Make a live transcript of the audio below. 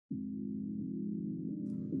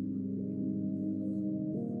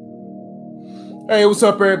Hey, what's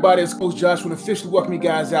up, everybody? It's Coach Josh. I want to officially welcome you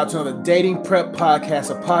guys out to another Dating Prep Podcast,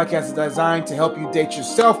 a podcast designed to help you date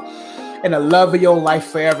yourself and the love of your life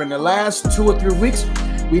forever. In the last 2 or 3 weeks,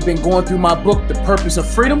 we've been going through my book, The Purpose of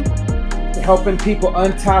Freedom, helping people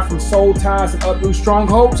untie from soul ties and uproot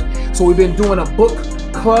strongholds. So we've been doing a book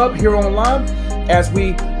club here online as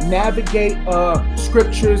we navigate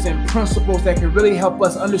scriptures and principles that can really help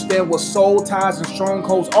us understand what soul ties and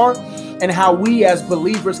strongholds are and how we as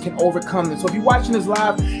believers can overcome them. So if you're watching this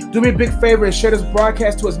live, do me a big favor and share this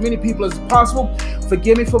broadcast to as many people as possible.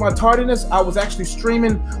 Forgive me for my tardiness. I was actually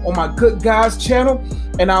streaming on my Good Guys channel,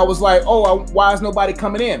 and I was like, why is nobody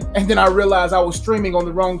coming in? And then I realized I was streaming on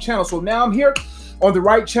the wrong channel. So now I'm here on the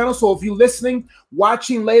right channel. So if you're listening,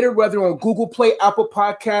 watching later, whether on Google Play, Apple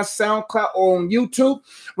Podcasts, SoundCloud, or on YouTube,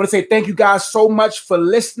 I want to say thank you guys so much for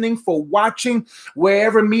listening, for watching,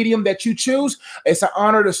 wherever medium that you choose. It's an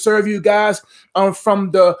honor to serve you guys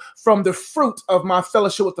from the fruit of my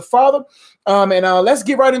fellowship with the Father. And let's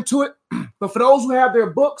get right into it. But for those who have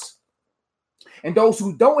their books, and those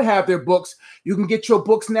who don't have their books, you can get your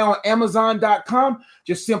books now on Amazon.com.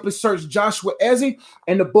 Just simply search Joshua Ezzy,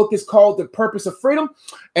 and the book is called The Purpose of Freedom.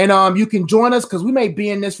 And you can join us because we may be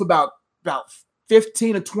in this for about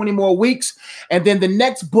 15 or 20 more weeks. And then the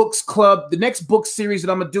next books club, the next book series that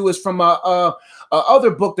I'm going to do is from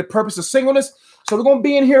other book, The Purpose of Singleness. So we're going to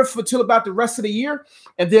be in here till about the rest of the year.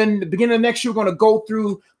 And then the beginning of next year, we're going to go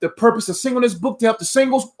through The Purpose of Singleness book to help the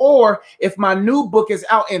singles. Or if my new book is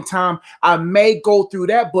out in time, I may go through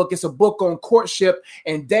that book. It's a book on courtship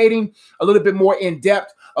and dating, a little bit more in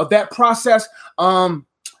depth of that process, and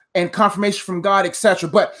confirmation from God, etc.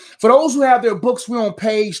 But for those who have their books, we're on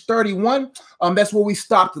page 31. That's where we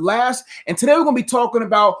stopped last. And today we're going to be talking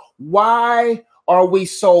about why are we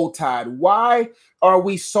soul tied? Why are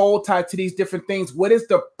we soul tied to these different things? What is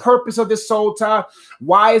the purpose of this soul tie?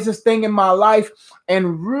 Why is this thing in my life?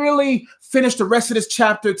 And really finish the rest of this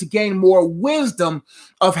chapter to gain more wisdom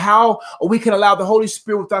of how we can allow the Holy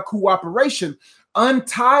Spirit with our cooperation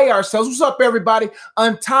untie ourselves. What's up, everybody?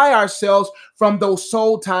 Untie ourselves from those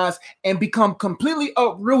soul ties and become completely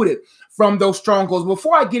uprooted from those strongholds.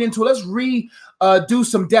 Before I get into it, let's do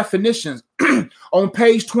some definitions. On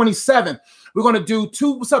page 27, we're going to do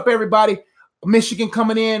two. What's up, everybody? Michigan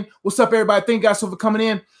coming in. What's up, everybody? Thank you guys for coming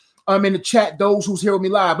in. In the chat, those who's here with me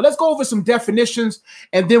live. But let's go over some definitions,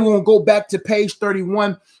 and then we'll go back to page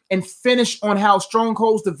 31 and finish on how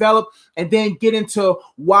strongholds develop, and then get into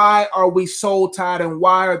why are we soul tied and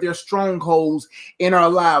why are there strongholds in our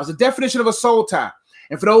lives. The definition of a soul tie.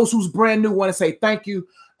 And for those who's brand new, want to say thank you.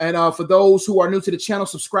 And for those who are new to the channel,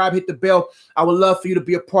 subscribe, hit the bell. I would love for you to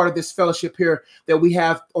be a part of this fellowship here that we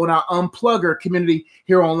have on our Unplugger community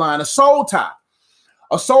here online. A soul tie.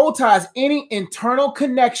 A soul tie is any internal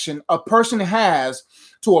connection a person has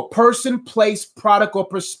to a person, place, product, or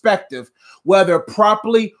perspective, whether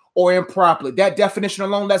properly or improperly. That definition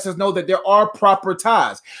alone lets us know that there are proper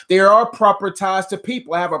ties. There are proper ties to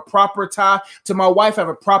people. I have a proper tie to my wife. I have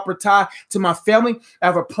a proper tie to my family. I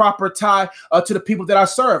have a proper tie to the people that I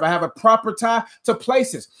serve. I have a proper tie to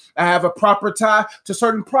places. I have a proper tie to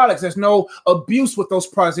certain products. There's no abuse with those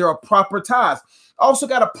products. There are proper ties. Also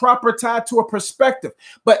got a proper tie to a perspective.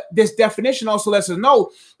 But this definition also lets us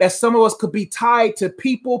know that some of us could be tied to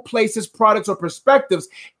people, places, products, or perspectives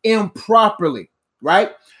improperly,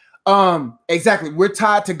 right? Exactly. We're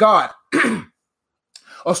tied to God.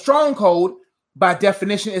 A stronghold, by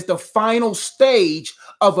definition, is the final stage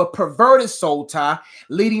of a perverted soul tie,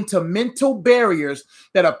 leading to mental barriers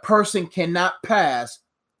that a person cannot pass,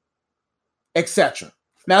 etc.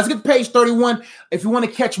 Now let's get to page 31. If you want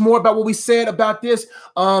to catch more about what we said about this,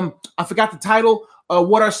 I forgot the title.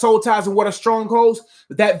 What are soul ties and what are strongholds?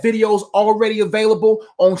 That video is already available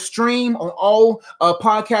on stream on all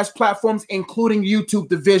podcast platforms, including YouTube,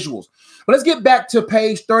 the visuals. But let's get back to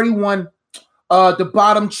page 31, the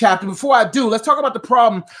bottom chapter. Before I do, let's talk about the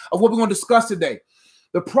problem of what we're going to discuss today.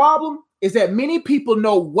 The problem is that many people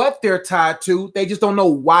know what they're tied to. They just don't know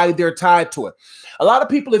why they're tied to it. A lot of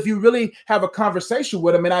people, if you really have a conversation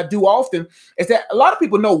with them, and I do often, is that a lot of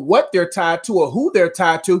people know what they're tied to or who they're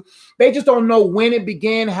tied to. They just don't know when it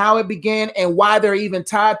began, how it began, and why they're even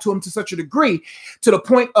tied to them to such a degree, to the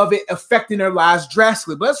point of it affecting their lives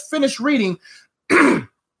drastically. But let's finish reading.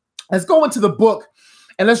 Let's go into the book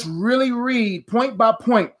and let's really read point by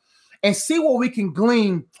point and see what we can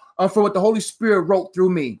glean for what the Holy Spirit wrote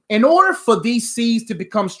through me. In order for these seeds to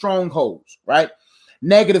become strongholds, right?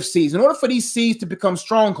 Negative seeds. In order for these seeds to become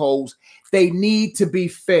strongholds, they need to be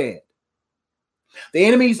fed. The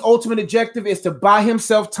enemy's ultimate objective is to buy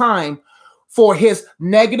himself time for his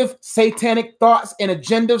negative satanic thoughts and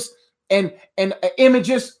agendas and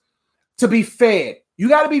images to be fed. You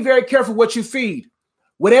got to be very careful what you feed.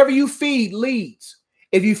 Whatever you feed leads.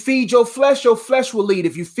 If you feed your flesh will lead.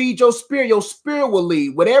 If you feed your spirit will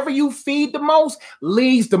lead. Whatever you feed the most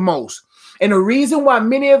leads the most. And the reason why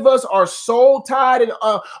many of us are soul tied and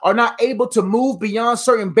are not able to move beyond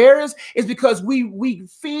certain barriers is because we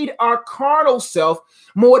feed our carnal self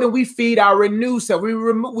more than we feed our renewed self.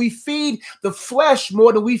 We feed the flesh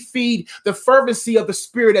more than we feed the fervency of the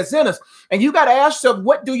spirit that's in us. And you got to ask yourself,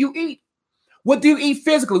 what do you eat? What do you eat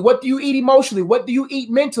physically? What do you eat emotionally? What do you eat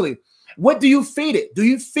mentally? What do you feed it? Do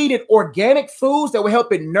you feed it organic foods that will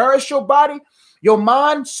help it nourish your body, your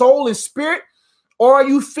mind, soul, and spirit? Or are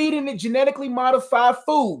you feeding it genetically modified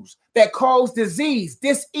foods that cause disease,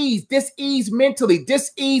 dis-ease mentally,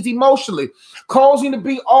 dis-ease emotionally, causing you to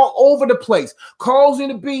be all over the place, causing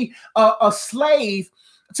you to be a slave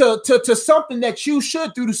to something that you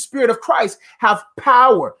should, through the Spirit of Christ, have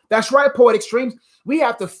power? That's right, Poetic Streams. We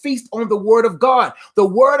have to feast on the Word of God. The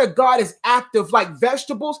Word of God is active like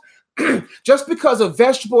vegetables. Just because a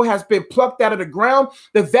vegetable has been plucked out of the ground,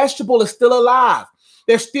 the vegetable is still alive.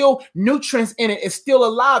 There's still nutrients in it. It's still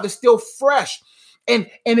alive. It's still fresh. And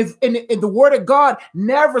the Word of God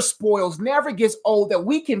never spoils, never gets old, that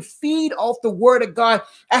we can feed off the Word of God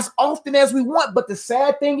as often as we want. But the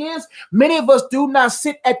sad thing is, many of us do not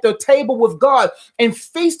sit at the table with God and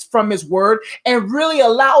feast from His Word and really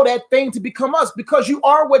allow that thing to become us, because you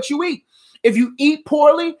are what you eat. If you eat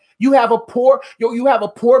poorly, you have a poor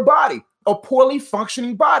body, a poorly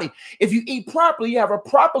functioning body. If you eat properly, you have a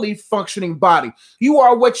properly functioning body. You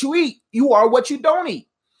are what you eat. You are what you don't eat.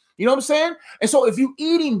 You know what I'm saying? And so if you're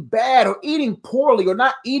eating bad or eating poorly or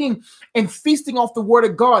not eating and feasting off the Word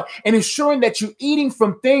of God and ensuring that you're eating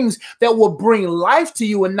from things that will bring life to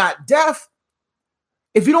you and not death,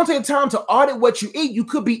 if you don't take the time to audit what you eat, you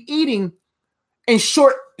could be eating and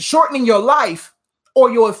shortening your life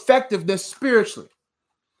or your effectiveness spiritually.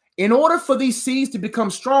 In order for these seeds to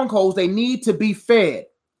become strongholds, they need to be fed.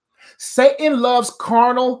 Satan loves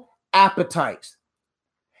carnal appetites.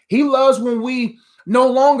 He loves when we no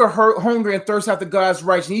longer hunger and thirst after God's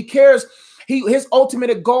righteousness. He cares. His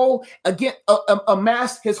ultimate goal, again,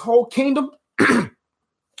 amass his whole kingdom,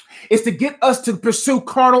 is to get us to pursue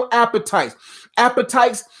carnal appetites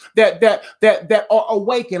that are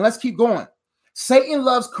awakened. Let's keep going. Satan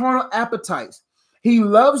loves carnal appetites. He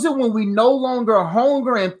loves it when we no longer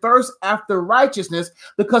hunger and thirst after righteousness,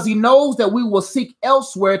 because he knows that we will seek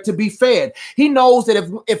elsewhere to be fed. He knows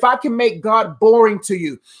that if I can make God boring to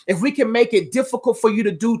you, if we can make it difficult for you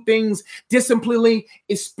to do things disciplinedly,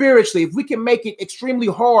 spiritually, if we can make it extremely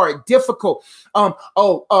hard, difficult,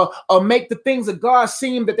 make the things of God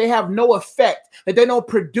seem that they have no effect, that they don't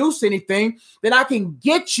produce anything, then I can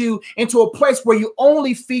get you into a place where you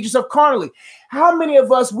only feed yourself carnally. How many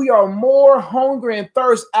of us, we are more hungry and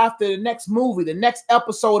thirst after the next movie, the next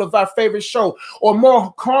episode of our favorite show, or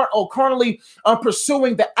more carnally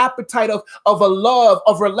pursuing the appetite of a love,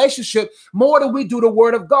 of relationship, more than we do the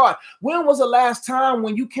Word of God? When was the last time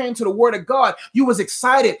when you came to the Word of God, you was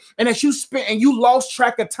excited and that you spent and you lost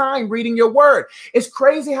track of time reading your Word? It's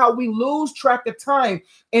crazy how we lose track of time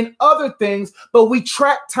in other things, but we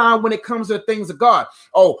track time when it comes to the things of God.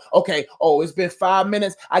 Oh, okay. Oh, it's been 5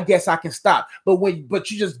 minutes. I guess I can stop.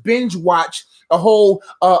 But you just binge watch a whole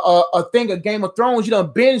a thing of Game of Thrones. You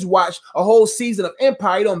don't binge watch a whole season of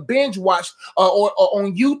Empire. You don't binge watch or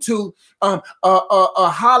on YouTube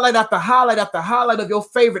highlight after highlight after highlight of your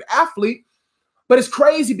favorite athlete. But it's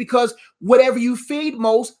crazy because whatever you feed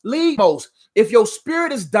most, lead most. If your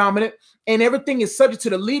spirit is dominant and everything is subject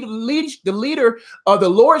to the leader of the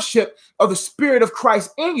lordship of the Spirit of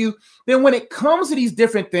Christ in you, then when it comes to these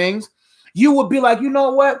different things, you will be like, you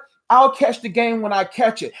know what? I'll catch the game when I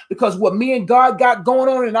catch it, because what me and God got going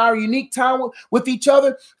on in our unique time with each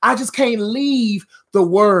other, I just can't leave the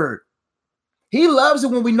Word. He loves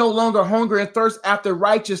it when we no longer hunger and thirst after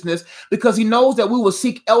righteousness, because he knows that we will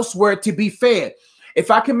seek elsewhere to be fed. If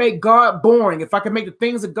I can make God boring, if I can make the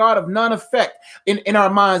things of God of none effect in our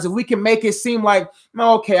minds, if we can make it seem like,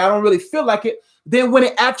 okay, I don't really feel like it, then when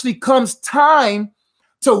it actually comes time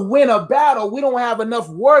to win a battle, we don't have enough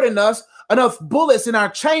word in us, enough bullets in our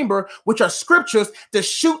chamber, which are scriptures, to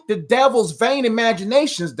shoot the devil's vain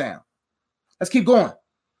imaginations down. Let's keep going.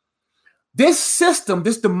 This system,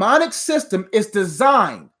 this demonic system, is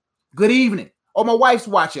designed. Good evening. Oh, my wife's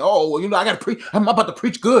watching. Oh, well, I got to preach. I'm about to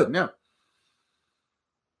preach good now.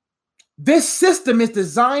 This system is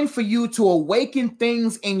designed for you to awaken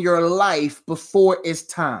things in your life before it's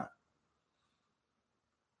time.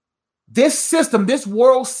 This system, this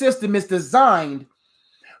world system, is designed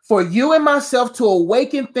for you and myself to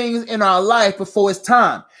awaken things in our life before it's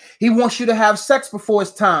time. He wants you to have sex before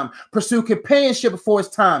it's time, pursue companionship before it's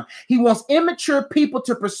time. He wants immature people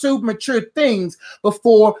to pursue mature things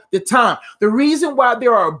before the time. The reason why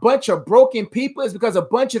there are a bunch of broken people is because a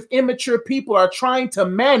bunch of immature people are trying to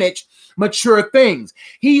manage mature things.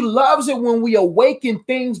 He loves it when we awaken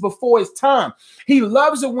things before it's time. He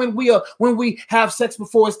loves it when we have sex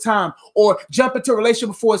before it's time, or jump into a relationship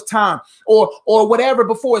before it's time, or whatever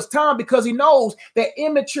before it's time, because he knows that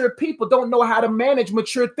immature people don't know how to manage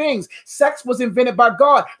mature things. Sex was invented by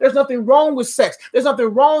God. There's nothing wrong with sex. There's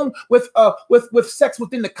nothing wrong with sex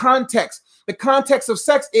within the context. The context of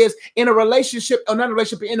sex is in a relationship, or not a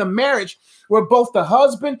relationship, in a marriage where both the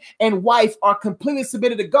husband and wife are completely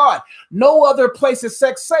submitted to God. No other place is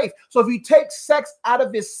sex safe. So if you take sex out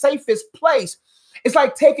of its safest place, it's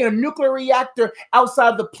like taking a nuclear reactor outside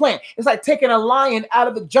of the plant. It's like taking a lion out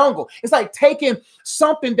of the jungle. It's like taking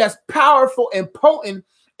something that's powerful and potent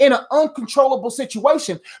in an uncontrollable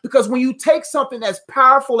situation. Because when you take something as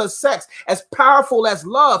powerful as sex, as powerful as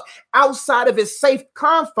love, outside of its safe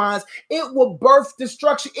confines, it will birth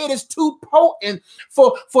destruction. It is too potent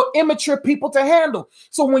for immature people to handle.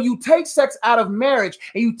 So when you take sex out of marriage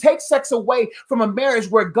and you take sex away from a marriage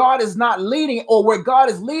where God is not leading it, or where God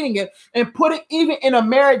is leading it, and put it even in a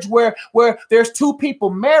marriage where there's two people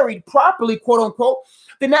married properly, quote unquote,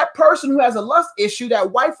 then that person who has a lust issue,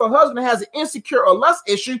 that wife or husband has an insecure or lust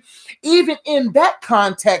issue, even in that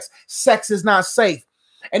context, sex is not safe.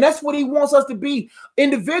 And that's what he wants us to be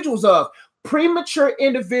individuals of. Premature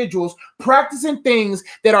individuals practicing things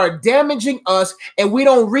that are damaging us, and we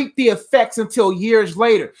don't reap the effects until years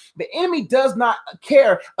later. The enemy does not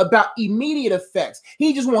care about immediate effects.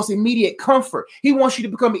 He just wants immediate comfort. He wants you to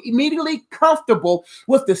become immediately comfortable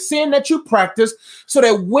with the sin that you practice, so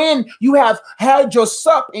that when you have had your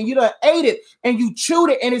sup and you done ate it and you chewed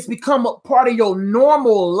it and it's become a part of your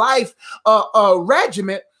normal life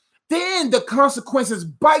regimen, then the consequences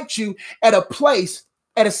bite you at a place,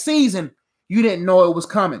 at a season you didn't know it was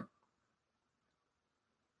coming.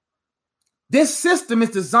 This system is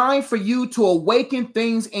designed for you to awaken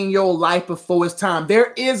things in your life before it's time.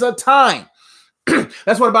 There is a time.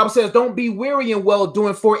 That's what the Bible says. Don't be weary in well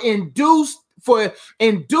doing, for in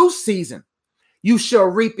due season you shall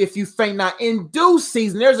reap if you faint not. In due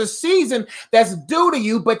season, there's a season that's due to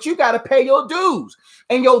you, but you got to pay your dues.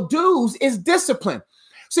 And your dues is discipline.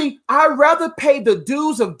 See, I'd rather pay the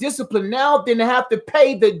dues of discipline now than to have to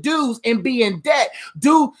pay the dues and be in debt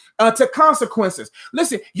due to consequences.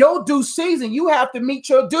 Listen, your due season, you have to meet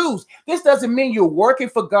your dues. This doesn't mean you're working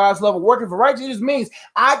for God's love or working for righteousness. It just means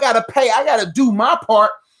I got to pay. I got to do my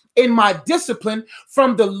part in my discipline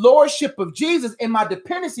from the lordship of Jesus and my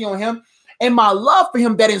dependency on him and my love for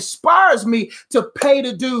him that inspires me to pay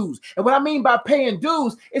the dues. And what I mean by paying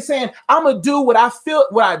dues is saying I'm going to do what I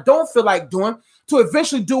don't feel like doing, to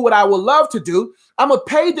eventually do what I would love to do. I'm going to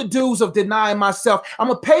pay the dues of denying myself. I'm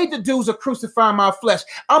going to pay the dues of crucifying my flesh.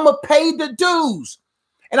 I'm going to pay the dues.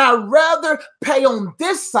 And I'd rather pay on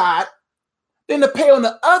this side than to pay on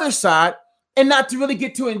the other side and not to really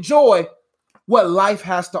get to enjoy what life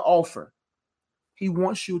has to offer. He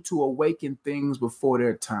wants you to awaken things before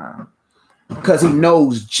their time, because he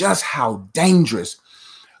knows just how dangerous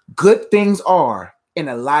good things are in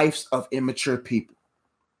the lives of immature people.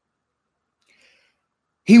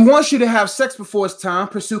 He wants you to have sex before it's time,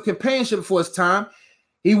 pursue companionship before it's time.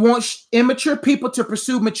 He wants immature people to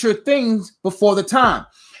pursue mature things before the time.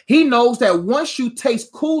 He knows that once you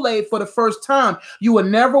taste Kool-Aid for the first time, you will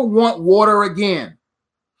never want water again.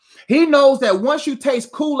 He knows that once you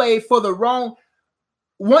taste Kool-Aid for the wrong,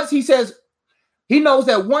 he knows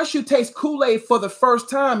that once you taste Kool-Aid for the first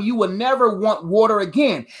time, you will never want water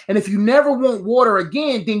again. And if you never want water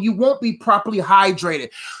again, then you won't be properly hydrated.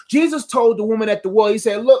 Jesus told the woman at the well, he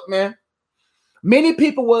said, look, man, many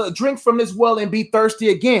people will drink from this well and be thirsty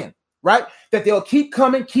again, right? That they'll keep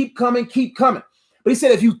coming. But he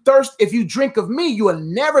said, if you drink of me, you will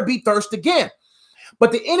never be thirsty again.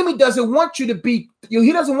 But the enemy doesn't want you to be,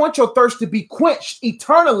 he doesn't want your thirst to be quenched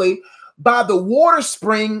eternally by the water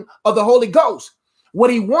spring of the Holy Ghost. What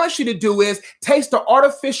he wants you to do is taste the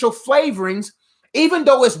artificial flavorings. Even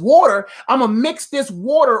though it's water, I'm going to mix this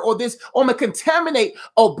water I'm going to contaminate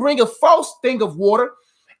or bring a false thing of water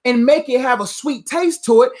and make it have a sweet taste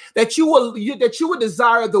to it, that you will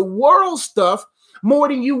desire the world stuff more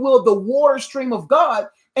than you will the water stream of God,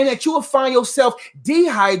 and that you will find yourself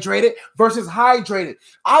dehydrated versus hydrated.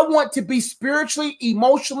 I want to be spiritually,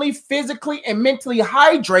 emotionally, physically, and mentally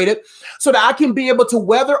hydrated so that I can be able to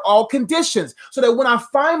weather all conditions, so that when I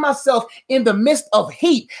find myself in the midst of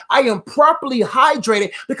heat, I am properly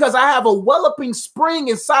hydrated, because I have a well-upping spring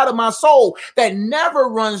inside of my soul that never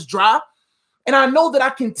runs dry, And I know that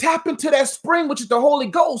I can tap into that spring, which is the Holy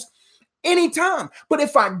Ghost, anytime. But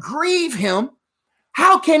if I grieve him,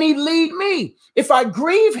 how can he lead me? If I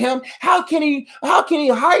grieve him, how can he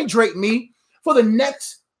hydrate me for the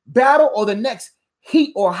next battle or the next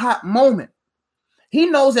heat or hot moment? He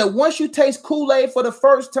knows that once you taste Kool-Aid for the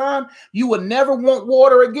first time, you will never want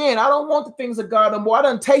water again. I don't want the things of God no more. I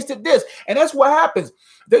done tasted this. And that's what happens.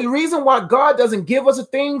 The reason why God doesn't give us the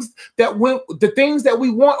things that we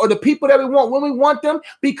want or the people that we want when we want them,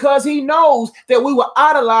 because he knows that we will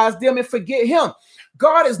idolize them and forget him.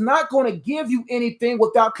 God is not going to give you anything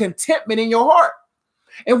without contentment in your heart.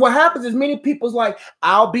 And what happens is many people's like,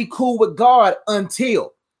 I'll be cool with God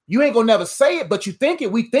until. You ain't going to never say it, but you think it.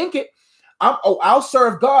 We think it. I'll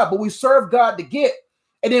serve God, but we serve God to get.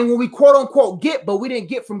 And then when we quote unquote get, but we didn't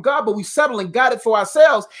get from God, but we settled and got it for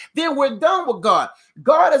ourselves, then we're done with God.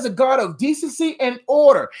 God is a God of decency and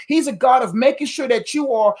order. He's a God of making sure that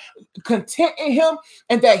you are content in him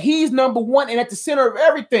and that he's number one and at the center of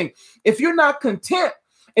everything. If you're not content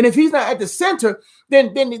and if he's not at the center,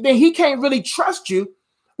 then he can't really trust you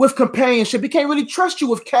with companionship. He can't really trust you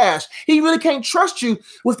with cash. He really can't trust you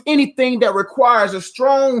with anything that requires a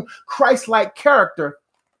strong Christ-like character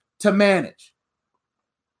to manage.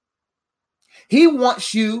 He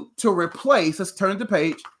wants you to replace, let's turn the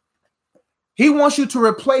page. He wants you to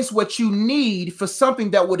replace what you need for something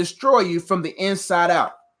that will destroy you from the inside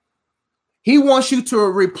out. He wants you to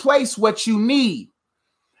replace what you need.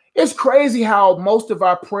 It's crazy how most of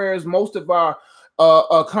our prayers, most of our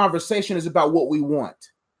conversation is about what we want.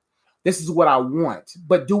 This is what I want.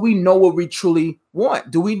 But do we know what we truly want?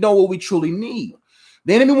 Do we know what we truly need?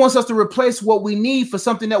 The enemy wants us to replace what we need for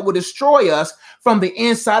something that will destroy us from the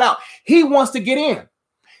inside out. He wants to get in.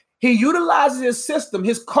 He utilizes his system,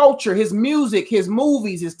 his culture, his music, his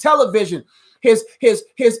movies, his television, his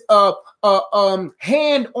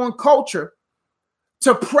hand on culture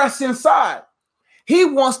to press inside. He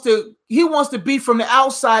wants to be from the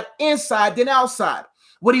outside inside, then outside.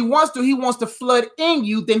 What he wants to flood in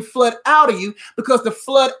you, then flood out of you, because the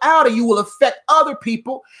flood out of you will affect other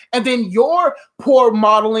people. And then your poor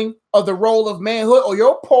modeling of the role of manhood, or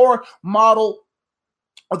your poor model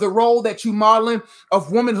of the role that you modeling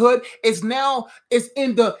of womanhood, is now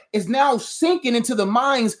sinking into the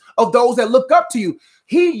minds of those that look up to you.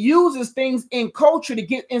 He uses things in culture to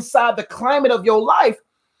get inside the climate of your life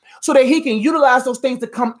so that he can utilize those things to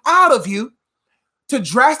come out of you to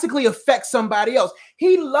drastically affect somebody else.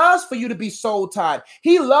 He loves for you to be soul tied.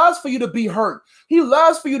 He loves for you to be hurt. He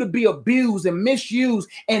loves for you to be abused and misused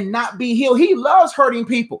and not be healed. He loves hurting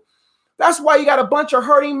people. That's why you got a bunch of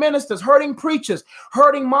hurting ministers, hurting preachers,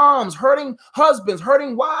 hurting moms, hurting husbands,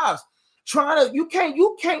 hurting wives. You can't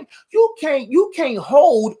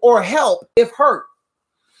hold or help if hurt.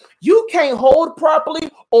 You can't hold properly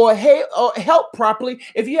or help properly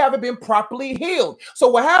if you haven't been properly healed. So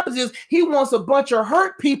what happens is he wants a bunch of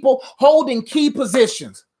hurt people holding key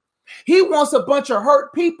positions. He wants a bunch of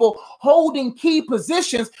hurt people holding key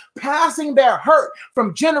positions, passing their hurt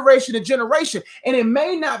from generation to generation. And it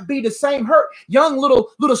may not be the same hurt. Young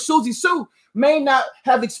little Susie Sue may not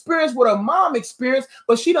have experienced what her mom experienced,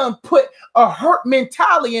 but she done put a hurt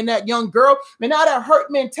mentality in that young girl. And now that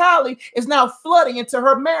hurt mentality is now flooding into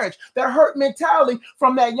her marriage. That hurt mentality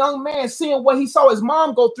from that young man seeing what he saw his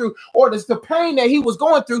mom go through, or the pain that he was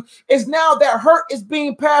going through, is now that hurt is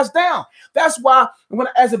being passed down. That's why when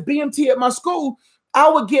as a BMT at my school, I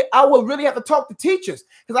would really have to talk to teachers,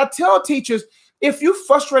 because I tell teachers, if you're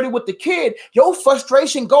frustrated with the kid, your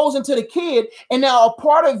frustration goes into the kid, and now a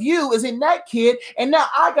part of you is in that kid, and now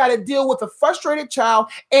I got to deal with a frustrated child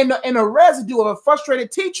and a residue of a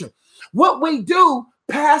frustrated teacher. What we do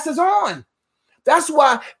passes on. That's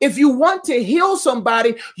why if you want to heal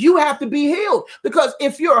somebody, you have to be healed, because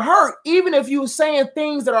if you're hurt, even if you're saying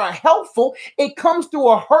things that are helpful, it comes through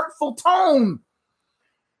a hurtful tone.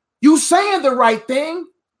 You saying the right thing,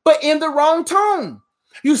 but in the wrong tone.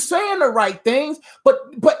 You're saying the right things, but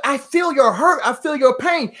I feel your hurt. I feel your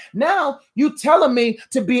pain. Now you telling me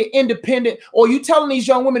to be independent, or you telling these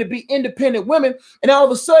young women to be independent women, and all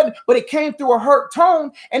of a sudden, but it came through a hurt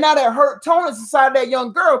tone, and now that hurt tone is inside that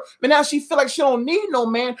young girl, and now she feel like she don't need no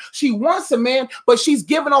man. She wants a man, but she's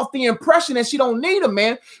giving off the impression that she don't need a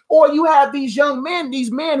man. Or you have these young men,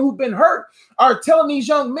 these men who've been hurt, are telling these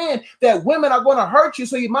young men that women are going to hurt you,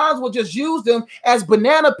 so you might as well just use them as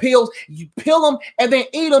banana peels. You peel them and then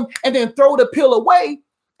eat them and then throw the pill away.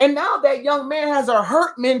 And now that young man has a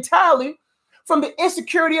hurt mentality from the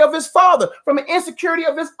insecurity of his father, from the insecurity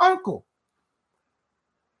of his uncle.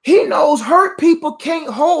 He knows hurt people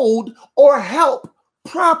can't hold or help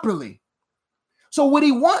properly. So what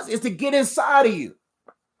he wants is to get inside of you.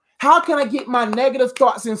 How can I get my negative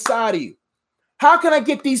thoughts inside of you? How can I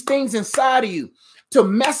get these things inside of you to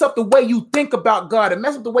mess up the way you think about God, to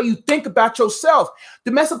mess up the way you think about yourself,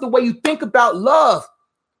 to mess up the way you think about love?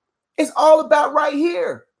 It's all about right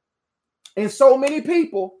here. And so many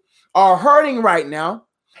people are hurting right now,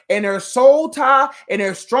 and their soul tie and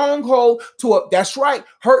their stronghold to a, that's right,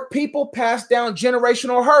 hurt people pass down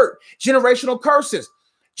generational hurt, generational curses,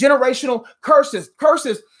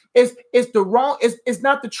 curses is the wrong, is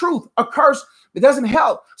not the truth. A curse, it doesn't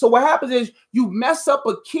help. So what happens is you mess up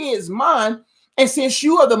a kid's mind, and since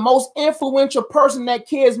you are the most influential person in that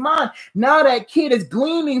kid's mind, now that kid is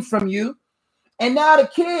gleaming from you, and now the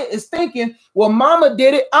kid is thinking, well, mama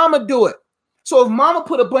did it, I'ma do it. So if mama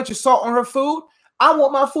put a bunch of salt on her food, I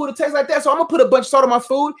want my food to taste like that. So I'm going to put a bunch of salt on my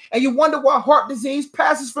food. And you wonder why heart disease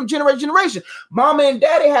passes from generation to generation. Mama and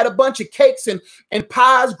daddy had a bunch of cakes and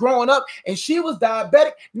pies growing up, and she was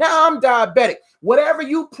diabetic. Now I'm diabetic. Whatever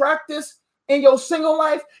you practice in your single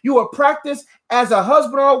life, you will practice as a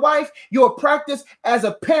husband or a wife. You will practice as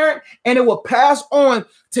a parent, and it will pass on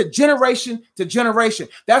to generation to generation.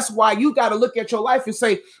 That's why you got to look at your life and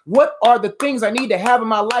say, what are the things I need to have in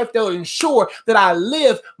my life that will ensure that I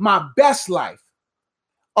live my best life?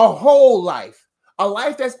 A whole life, a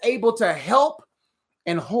life that's able to help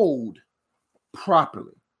and hold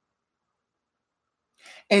properly.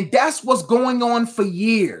 And that's what's going on for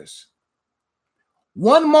years.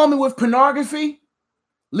 One moment with pornography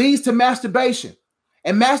leads to masturbation,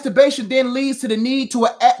 and masturbation then leads to the need to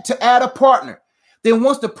add a partner. Then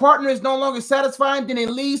once the partner is no longer satisfying, then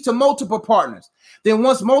it leads to multiple partners. Then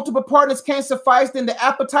once multiple partners can't suffice, then the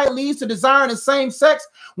appetite leads to desiring the same sex.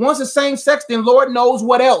 Once the same sex, then Lord knows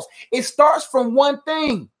what else. It starts from one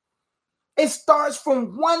thing. It starts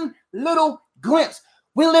from one little glimpse.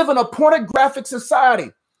 We live in a pornographic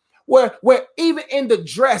society where even in the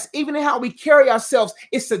dress, even in how we carry ourselves,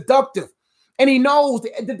 it's seductive. And he knows,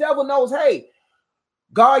 the devil knows, hey,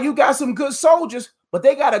 God, you got some good soldiers, but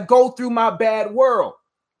they got to go through my bad world.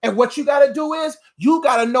 And what you got to do is you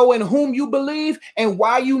got to know in whom you believe and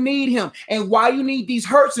why you need him and why you need these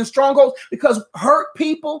hurts and strongholds, because hurt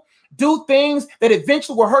people do things that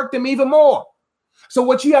eventually will hurt them even more. So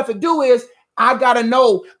what you have to do is I got to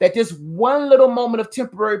know that this one little moment of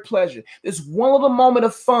temporary pleasure, this one little moment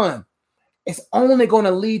of fun, it's only going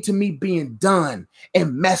to lead to me being done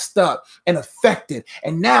and messed up and affected.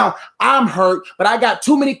 And now I'm hurt, but I got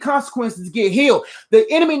too many consequences to get healed. The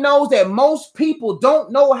enemy knows that most people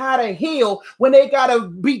don't know how to heal when they're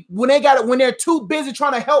too busy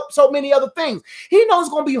trying to help so many other things. He knows it's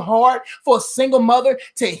going to be hard for a single mother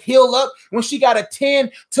to heal up when she got to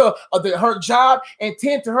tend to her job and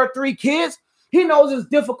tend to her 3 kids. He knows it's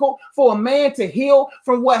difficult for a man to heal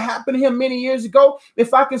from what happened to him many years ago.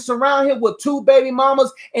 If I can surround him with 2 baby mamas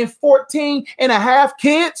and 14 and a half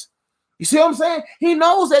kids, you see what I'm saying? He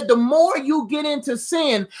knows that the more you get into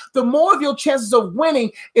sin, the more of your chances of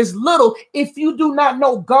winning is little. If you do not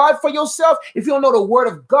know God for yourself, if you don't know the word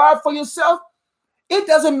of God for yourself, it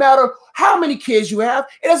doesn't matter how many kids you have.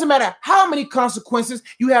 It doesn't matter how many consequences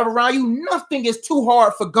you have around you. Nothing is too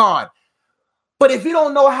hard for God. But if you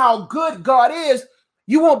don't know how good God is,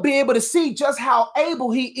 you won't be able to see just how able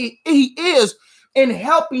he is in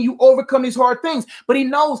helping you overcome these hard things. But he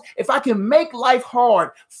knows if I can make life hard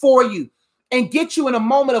for you and get you in a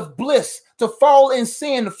moment of bliss to fall in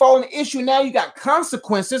sin, to fall in the issue, now you got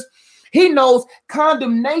consequences. He knows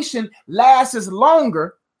condemnation lasts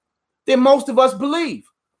longer than most of us believe.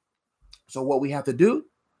 So what we have to do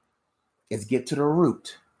is get to the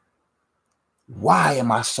root. Why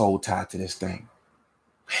am I so tied to this thing?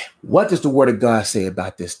 What does the word of God say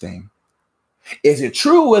about this thing? Is it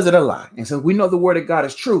true or is it a lie? And so we know the word of God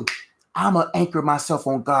is true. I'm going to anchor myself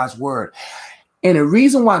on God's word. And the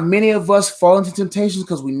reason why many of us fall into temptations is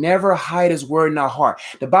because we never hide his word in our heart.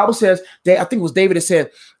 The Bible says, I think it was David that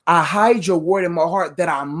said, I hide your word in my heart that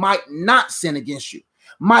I might not sin against you.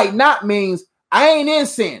 Might not means I ain't in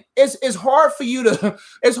sin. It's hard for you to,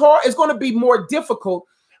 it's going to be more difficult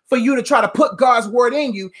for you to try to put God's word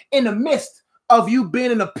in you in the midst of you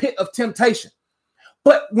being in a pit of temptation.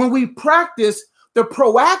 But when we practice the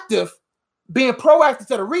proactive, being proactive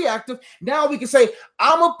to the reactive, now we can say,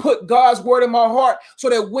 I'm going to put God's word in my heart so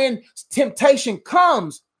that when temptation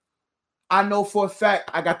comes, I know for a fact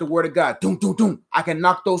I got the word of God. Doom, doom, doom. I can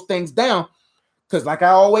knock those things down. Because like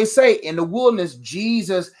I always say, in the wilderness,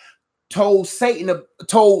 Jesus only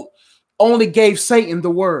gave Satan the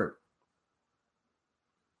word.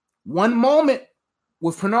 One moment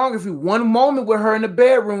with pornography, one moment with her in the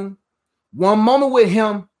bedroom, one moment with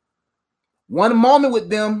him, one moment with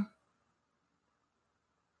them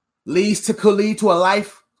could lead to a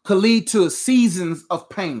life could lead to seasons of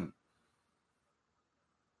pain.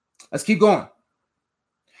 Let's keep going.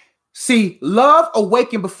 See, love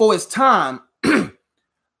awakened before its time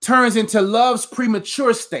turns into love's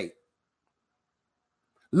premature state.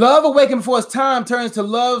 Love awakened before its time turns to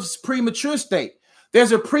love's premature state.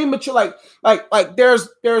 There's a premature, there's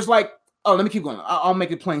oh, let me keep going. I'll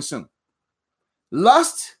make it plain soon.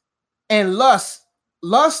 Lust has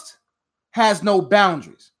no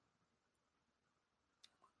boundaries.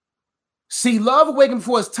 See, love awakened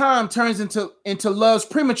before its time turns into love's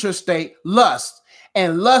premature state, lust,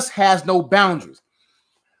 and lust has no boundaries.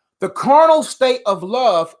 The carnal state of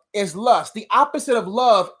love is lust. The opposite of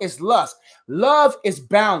love is lust. Love is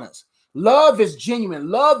balance. Love is genuine.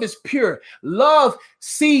 Love is pure. Love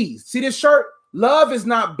sees. See this shirt? Love is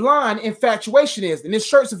not blind. Infatuation is. And this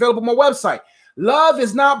shirt's available on my website. Love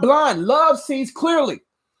is not blind. Love sees clearly.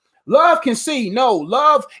 Love can see. No,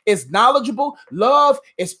 love is knowledgeable. Love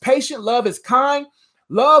is patient. Love is kind.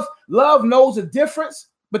 Love knows the difference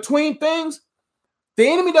between things. The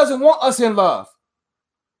enemy doesn't want us in love.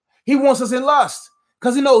 He wants us in lust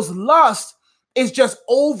because he knows lust is just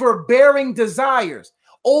overbearing desires.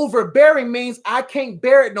 Overbearing means I can't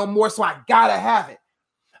bear it no more, so I gotta have it.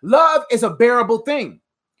 Love is a bearable thing.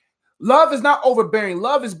 Love is not overbearing.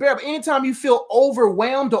 Love is bearable. Anytime you feel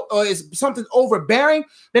overwhelmed or is something overbearing,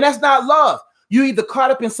 then that's not love. You either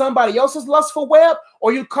caught up in somebody else's lustful web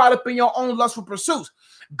or you caught up in your own lustful pursuits.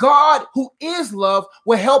 God, who is love,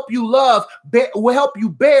 will help you will help you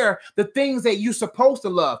bear the things that you're supposed to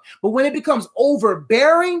love. But when it becomes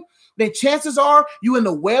overbearing, then chances are you in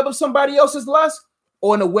the web of somebody else's lust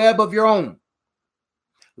or in the web of your own.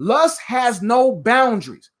 Lust has no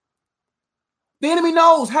boundaries. The enemy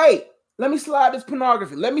knows, hey, let me slide this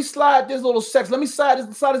pornography. Let me slide this little sex. Let me slide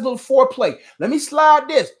this little foreplay. Let me slide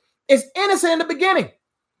this. It's innocent in the beginning.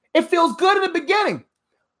 It feels good in the beginning.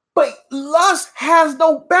 But lust has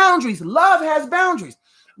no boundaries. Love has boundaries.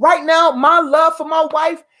 Right now, my love for my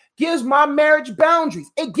wife gives my marriage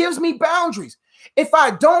boundaries. It gives me boundaries. If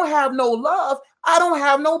I don't have no love, I don't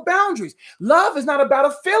have no boundaries. Love is not about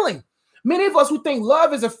a feeling. Many of us who think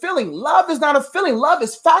love is a feeling. Love is not a feeling. Love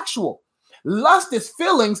is factual. Lust is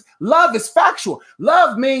feelings. Love is factual.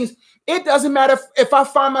 Love means it doesn't matter if I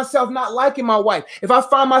find myself not liking my wife, if I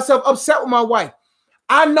find myself upset with my wife.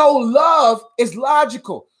 I know love is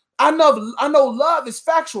logical. I know love is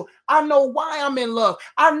factual. I know why I'm in love.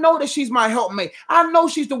 I know that she's my helpmate. I know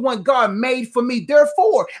she's the one God made for me.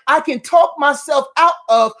 Therefore, I can talk myself out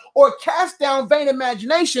of or cast down vain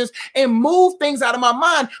imaginations and move things out of my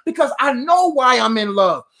mind because I know why I'm in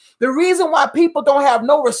love. The reason why people don't have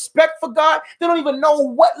no respect for God, they don't even know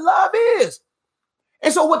what love is.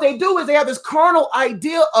 And so what they do is they have this carnal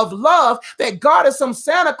idea of love that God is some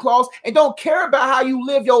Santa Claus and don't care about how you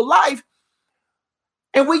live your life.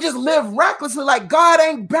 And we just live recklessly like God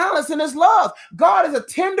ain't balancing his love. God is a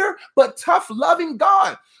tender but tough, loving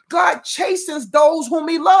God. God chastens those whom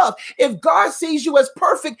he loves. If God sees you as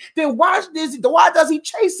perfect, then why does he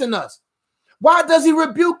chasten us? Why does he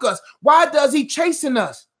rebuke us? Why does he chasten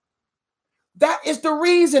us? That is the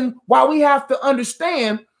reason why we have to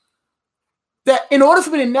understand that in order for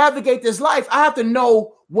me to navigate this life, I have to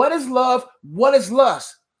know what is love, what is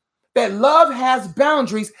lust. That love has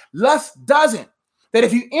boundaries, lust doesn't. That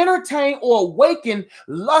if you entertain or awaken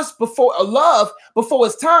lust before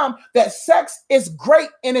its time, that sex is great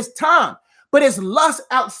in its time, but it's lust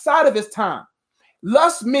outside of its time.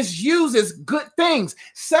 Lust misuses good things.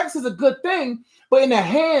 Sex is a good thing, but in the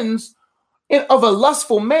hands of a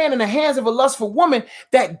lustful man, in the hands of a lustful woman,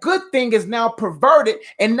 that good thing is now perverted,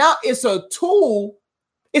 and now it's a tool.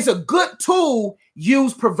 It's a good tool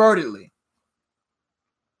used pervertedly.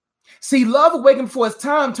 See, love awakened before its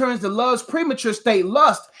time turns to love's premature state,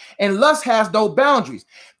 lust, and lust has no boundaries.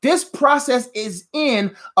 This process is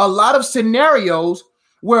in a lot of scenarios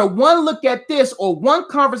where one look at this or one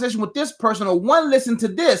conversation with this person or one listen to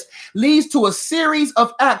this leads to a series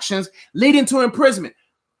of actions leading to imprisonment.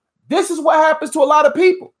 This is what happens to a lot of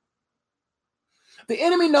people. The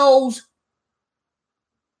enemy knows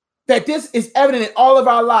that this is evident in all of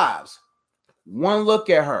our lives. One look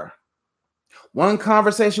at her. One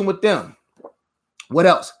conversation with them. What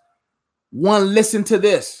else? One listen to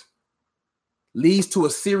this leads to a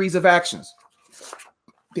series of actions.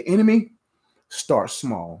 The enemy starts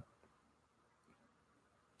small.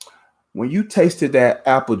 When you tasted that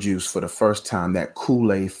apple juice for the first time, that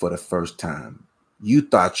Kool-Aid for the first time, you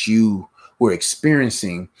thought you were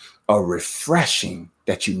experiencing a refreshing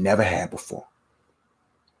that you never had before.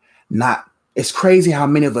 It's crazy how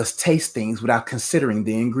many of us taste things without considering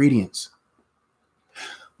the ingredients.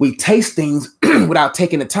 We taste things without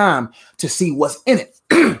taking the time to see what's in it.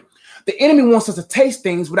 The enemy wants us to taste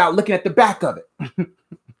things without looking at the back of it.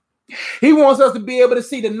 He wants us to be able to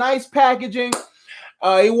see the nice packaging.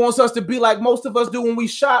 He wants us to be like most of us do when we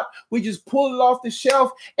shop. We just pull it off the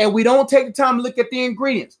shelf and we don't take the time to look at the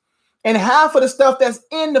ingredients. And half of the stuff that's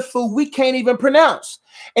in the food, we can't even pronounce.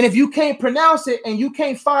 And if you can't pronounce it and you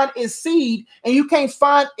can't find its seed and you can't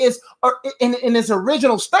find its in its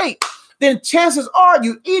original state, then chances are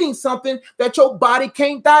you're eating something that your body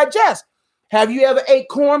can't digest. Have you ever ate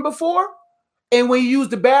corn before? And when you use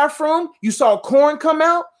the bathroom, you saw corn come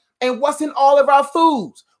out? And what's in all of our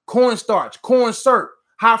foods? Cornstarch, corn syrup,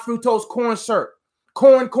 high fructose corn syrup,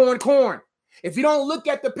 corn. If you don't look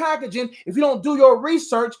at the packaging, if you don't do your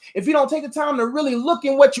research, if you don't take the time to really look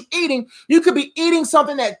in what you're eating, you could be eating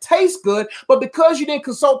something that tastes good, but because you didn't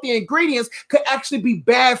consult the ingredients, could actually be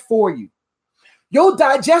bad for you. Your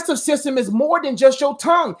digestive system is more than just your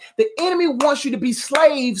tongue. The enemy wants you to be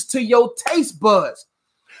slaves to your taste buds.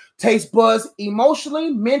 Taste buds emotionally,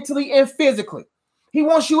 mentally, and physically. He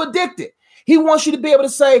wants you addicted. He wants you to be able to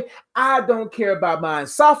say, I don't care about my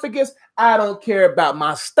esophagus. I don't care about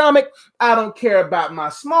my stomach. I don't care about my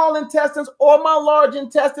small intestines or my large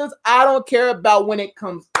intestines. I don't care about when it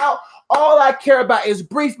comes out. All I care about is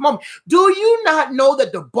brief moment. Do you not know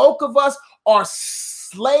that the bulk of us are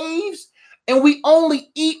slaves and we only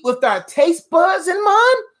eat with our taste buds in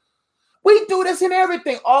mind? We do this in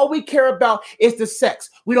everything. All we care about is the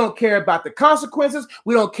sex. We don't care about the consequences.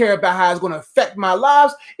 We don't care about how it's going to affect my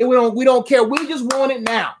lives. And we don't care. We just want it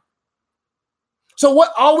now. So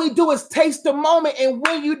what all we do is taste the moment. And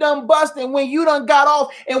when you done bust and when you done got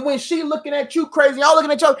off and when she looking at you crazy, y'all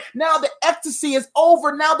looking at each other, now the ecstasy is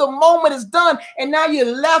over. Now the moment is done. And now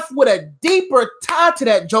you're left with a deeper tie to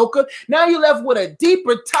that joker. Now you're left with a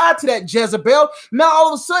deeper tie to that Jezebel. Now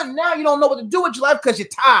all of a sudden, now you don't know what to do with your life because you're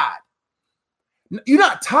tired. You're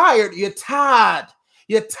not tired. You're tired.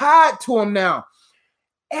 You're tied to him now.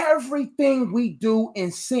 Everything we do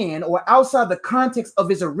in sin or outside the context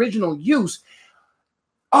of its original use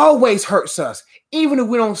always hurts us, even if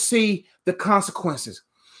we don't see the consequences.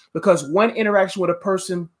 Because one interaction with a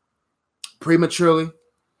person prematurely,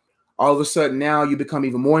 all of a sudden now you become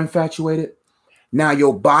even more infatuated. Now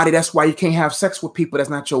your body, that's why you can't have sex with people that's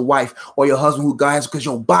not your wife or your husband who guys, because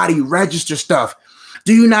your body registers stuff.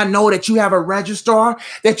 Do you not know that you have a registrar?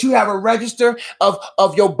 That you have a register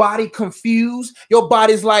of your body confused? Your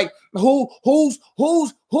body's like, who's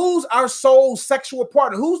our soul's sexual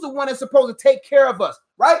partner? Who's the one that's supposed to take care of us,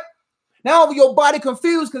 right? Now your body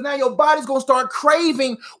confused because now your body's going to start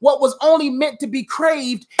craving what was only meant to be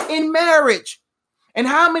craved in marriage. And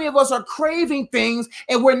how many of us are craving things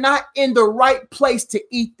and we're not in the right place to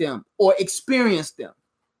eat them or experience them?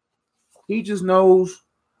 He just knows.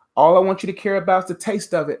 All I want you to care about is the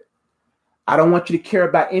taste of it. I don't want you to care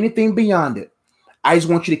about anything beyond it. I just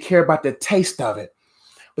want you to care about the taste of it.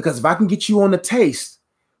 Because if I can get you on the taste,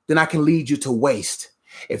 then I can lead you to waste.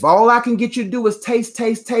 If all I can get you to do is taste,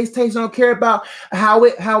 I don't care about how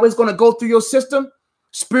it's going to go through your system,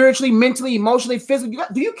 spiritually, mentally, emotionally, physically.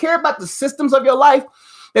 Do you care about the systems of your life?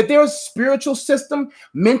 That there's spiritual system,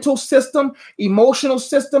 mental system, emotional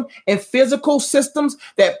system, and physical systems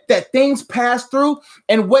that things pass through,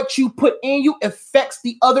 and what you put in you affects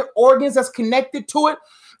the other organs that's connected to it.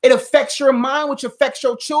 It affects your mind, which affects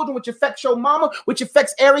your children, which affects your mama, which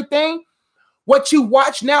affects everything. What you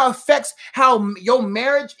watch now affects how your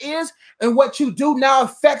marriage is, and what you do now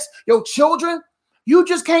affects your children. You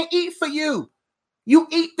just can't eat for you. You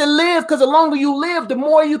eat to live, because the longer you live, the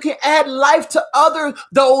more you can add life to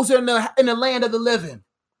those in the land of the living.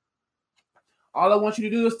 All I want you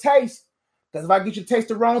to do is taste, because if I get you to taste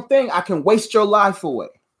the wrong thing, I can waste your life away.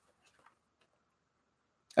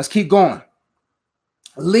 Let's keep going.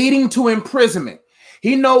 Leading to imprisonment.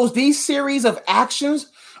 He knows these series of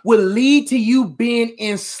actions will lead to you being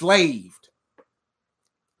enslaved.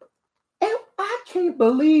 And I can't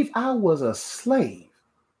believe I was a slave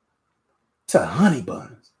to honey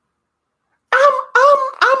buns.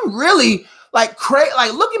 I'm really like crazy.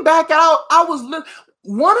 Like looking back out,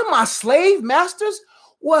 one of my slave masters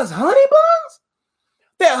was honey buns.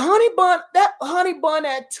 That honey bun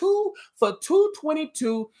at 2 for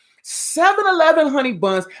 $2.22. 7-Eleven honey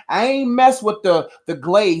buns. I ain't mess with the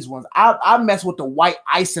glazed ones. I mess with the white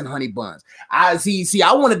icing honey buns. I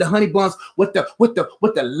wanted the honey buns with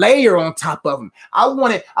the layer on top of them. I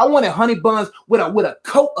wanted honey buns with a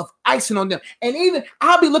coat of icing on them. And even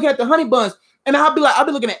I'll be looking at the honey buns and I'll be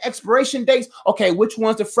looking at expiration dates. Okay, which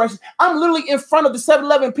one's the freshest? I'm literally in front of the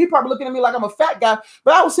 7-Eleven. People are looking at me like I'm a fat guy,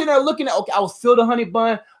 but I was sitting there looking at, okay, I will fill the honey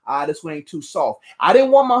bun. this one ain't too soft. I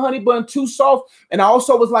didn't want my honey bun too soft. And I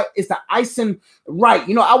also was like, is the icing right?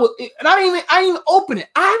 You know, I didn't even open it.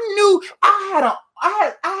 I knew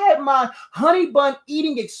I had my honey bun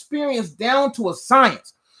eating experience down to a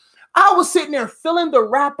science. I was sitting there filling the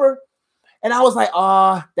wrapper and I was like,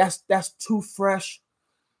 that's too fresh.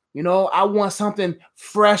 You know, I want something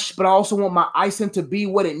fresh, but I also want my icing to be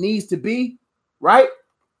what it needs to be, right?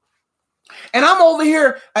 And I'm over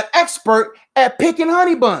here, an expert at picking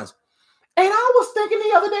honey buns. And I was thinking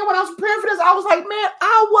the other day when I was preparing for this, I was like, man,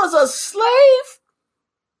 I was a slave.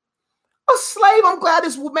 A slave. I'm glad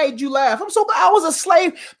this made you laugh. I'm so glad I was a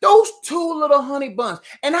slave. Those 2 little honey buns.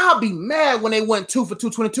 And I'll be mad when they went 2 for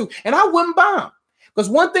 $2.22. And I wouldn't buy them. Because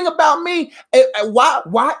one thing about me,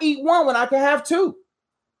 why eat one when I can have 2?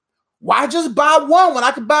 Why just buy one when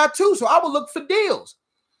I could buy 2? So I would look for deals.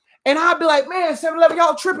 And I'd be like, man, 7-Eleven,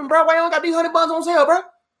 y'all tripping, bro. Why y'all got these honey buns on sale, bro?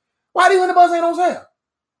 Why these honey buns ain't on sale?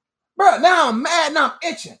 Bro, now I'm mad. Now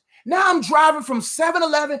I'm itching. Now I'm driving from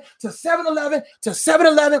 7-Eleven to 7-Eleven to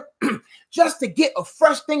 7-Eleven just to get a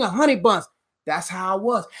fresh thing of honey buns. That's how I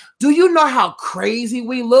was. Do you know how crazy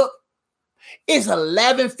we look? It's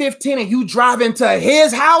 11:15 and you drive into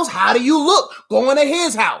his house. How do you look going to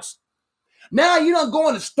his house? Now you don't go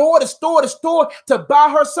in the store to buy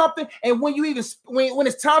her something. And when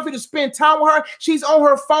it's time for you to spend time with her, she's on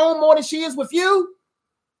her phone more than she is with you.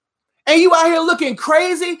 And you out here looking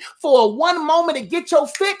crazy for a one moment to get your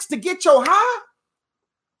fix, to get your high.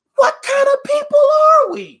 What kind of people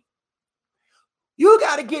are we? You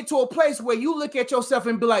got to get to a place where you look at yourself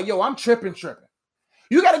and be like, yo, I'm tripping.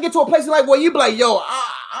 You got to get to a place like where you be like, yo,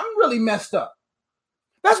 I'm really messed up.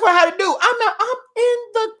 That's what I had to do.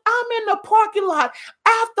 I'm in the parking lot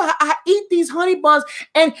after I eat these honey buns.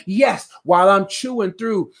 And yes, while I'm chewing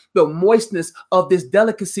through the moistness of this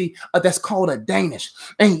delicacy that's called a Danish.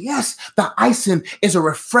 And yes, the icing is a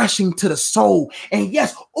refreshing to the soul. And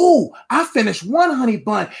yes, I finished one honey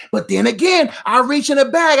bun. But then again, I reach in the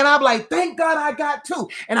bag and I'm like, thank God I got 2.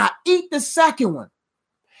 And I eat the second one.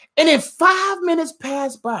 And then 5 minutes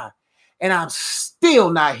pass by and I'm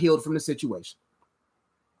still not healed from the situation.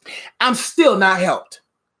 I'm still not helped.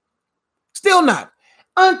 Still not.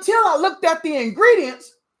 Until I looked at the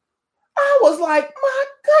ingredients, I was like, my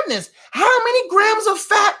goodness, how many grams of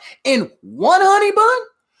fat in one honey bun?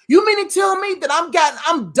 You mean to tell me that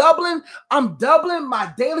I'm doubling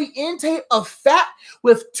my daily intake of fat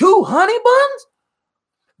with 2 honey buns?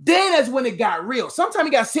 Then that's when it got real. Sometimes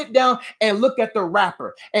you got to sit down and look at the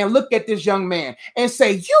wrapper and look at this young man and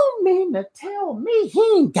say, you mean to tell me he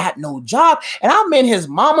ain't got no job? And I'm in his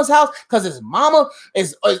mama's house because his mama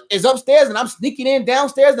is upstairs and I'm sneaking in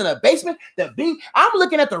downstairs in the basement. I'm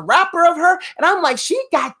looking at the wrapper of her and I'm like, she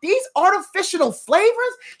got these artificial flavors.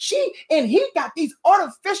 He got these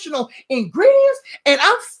artificial ingredients and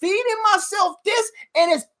I'm feeding myself this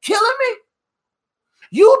and it's killing me.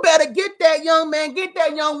 You better get that young man, get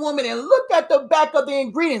that young woman and look at the back of the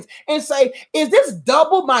ingredients and say, is this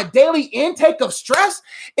double my daily intake of stress?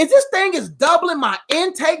 Is this thing is doubling my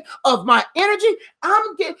intake of my energy?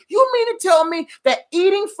 You mean to tell me that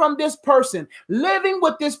eating from this person, living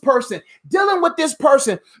with this person, dealing with this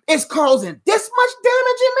person is causing this much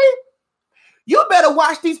damage in me? You better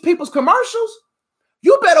watch these people's commercials.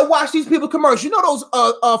 You better watch these people commercials. You know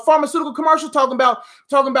those pharmaceutical commercials talking about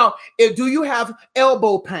do you have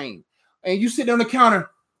elbow pain? And you sit on the counter.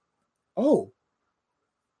 Oh,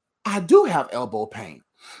 I do have elbow pain.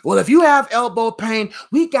 Well, if you have elbow pain,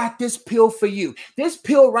 we got this pill for you. This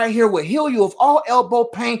pill right here will heal you of all elbow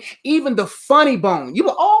pain, even the funny bone.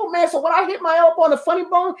 So when I hit my elbow on the funny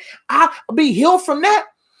bone, I'll be healed from that.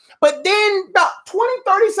 But then about 20,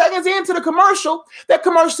 30 seconds into the commercial, that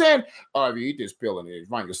commercial saying, if you eat this pill and you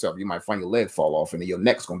find yourself, you might find your leg fall off and then your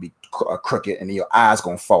neck's going to be crooked and then your eyes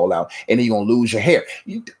going to fall out and then you're going to lose your hair.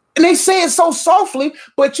 And they say it so softly,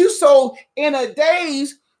 but you so in a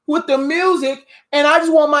daze with the music and I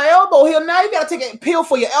just want my elbow healed. Now you got to take a pill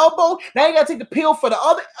for your elbow. Now you got to take the pill for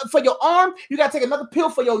your arm. You got to take another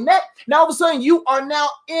pill for your neck. Now all of a sudden you are now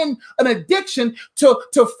in an addiction to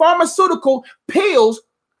pharmaceutical pills,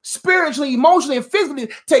 spiritually, emotionally, and physically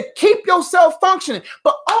to keep yourself functioning.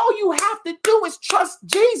 But all you have to do is trust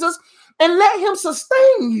Jesus and let him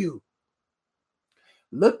sustain you.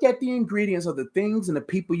 Look at the ingredients of the things and the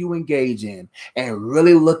people you engage in and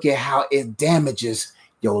really look at how it damages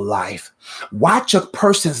your life. Watch a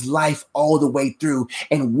person's life all the way through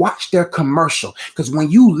and watch their commercial. Because when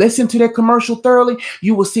you listen to their commercial thoroughly,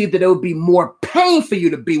 you will see that it will be more pain for you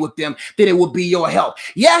to be with them than it will be your health.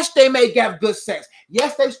 Yes, they may have good sex.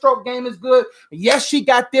 Yes, their stroke game is good. Yes, she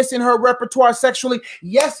got this in her repertoire sexually.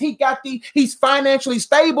 Yes, he's financially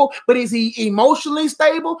stable, but is he emotionally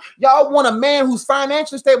stable? Y'all want a man who's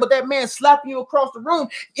financially stable, that man slapping you across the room.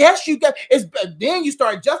 Yes, then you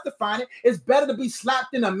start justifying it. It's better to be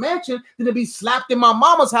slapped in a mansion than to be slapped in my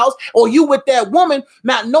mama's house, or you with that woman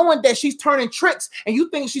not knowing that she's turning tricks and you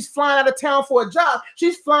think she's flying out of town for a job.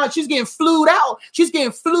 She's getting flued out. She's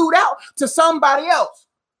getting flued out to somebody else.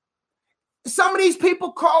 Some of these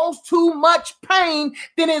people cause too much pain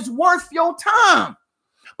than is worth your time.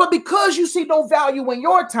 But because you see no value in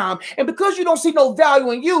your time, and because you don't see no value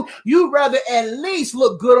in you, you'd rather at least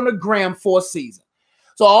look good on the gram for a season.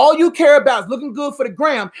 So all you care about is looking good for the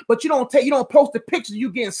gram, but you don't post the pictures of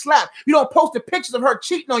you getting slapped. You don't post the pictures of her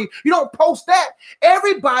cheating on you. You don't post that.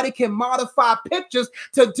 Everybody can modify pictures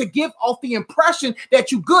to give off the impression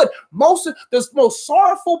that you good. One of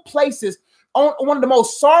the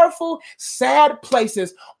most sorrowful, sad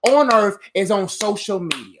places on earth is on social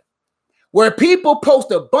media, where people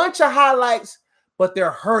post a bunch of highlights, but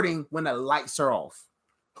they're hurting when the lights are off.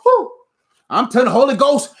 Whew. I'm telling the Holy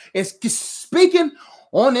Ghost is speaking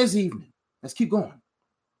on this evening. Let's keep going.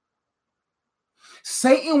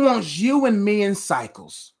 Satan wants you and me in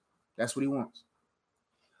cycles. That's what he wants.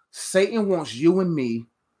 Satan wants you and me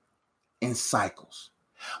in cycles.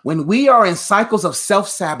 When we are in cycles of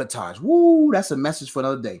self-sabotage, that's a message for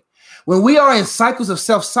another day. When we are in cycles of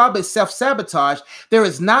self-sabotage, there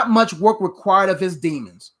is not much work required of his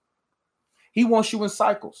demons. He wants you in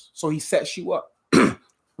cycles, so he sets you up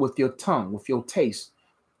with your tongue, with your taste,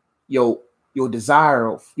 your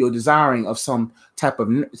desiring of some type of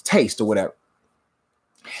taste or whatever,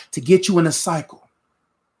 to get you in a cycle.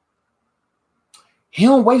 He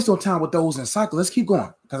don't waste no time with those in cycle. Let's keep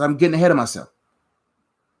going because I'm getting ahead of myself.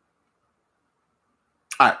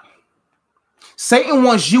 All right. Satan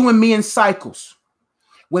wants you and me in cycles.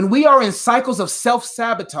 When we are in cycles of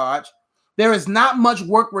self-sabotage, there is not much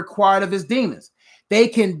work required of his demons. They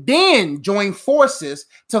can then join forces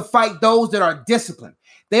to fight those that are disciplined.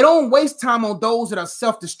 They don't waste time on those that are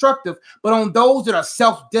self-destructive, but on those that are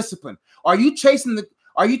self-disciplined. Are you chasing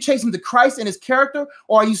the Christ and his character,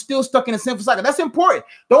 or are you still stuck in a sinful cycle? That's important.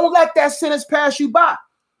 Don't let that sentence pass you by.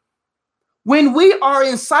 When we are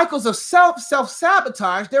in cycles of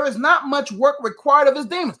self-sabotage, there is not much work required of his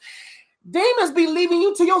demons. Demons be leaving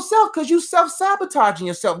you to yourself because you self-sabotaging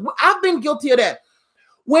yourself. I've been guilty of that.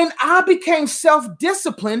 When I became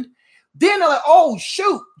self-disciplined, then they're like, oh,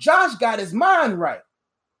 shoot, Josh got his mind right.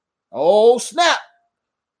 Oh, snap.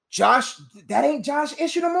 Josh, that ain't Josh's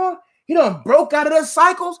issue no more. He done broke out of those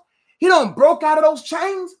cycles. He done broke out of those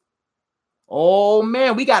chains. Oh,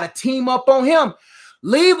 man, we got to team up on him.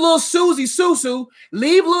 Leave little Susie Susu,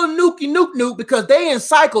 leave little Nuki Nuke because they in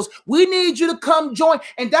cycles. We need you to come join.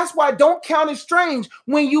 And that's why don't count it strange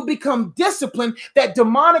when you become disciplined that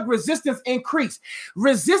demonic resistance increase.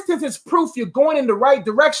 Resistance is proof you're going in the right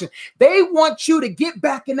direction. They want you to get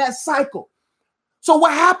back in that cycle. So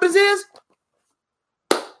what happens is,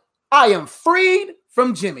 I am freed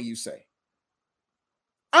from Jimmy, you say.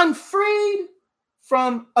 I'm freed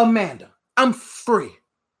from Amanda. I'm free.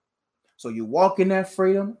 So you walk in that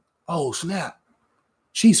freedom. Oh, snap.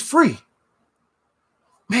 She's free.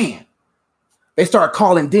 Man. They start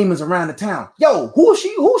calling demons around the town. Yo, who is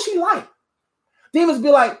she? Who is she like? Demons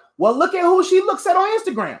be like, well, look at who she looks at on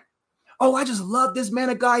Instagram. Oh, I just love this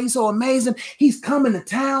man of God. He's so amazing. He's coming to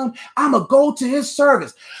town. I'm going to go to his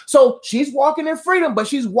service. So she's walking in freedom, but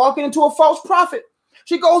she's walking into a false prophet.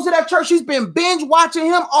 She goes to that church. She's been binge watching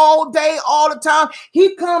him all day, all the time.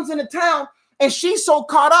 He comes into town and she's so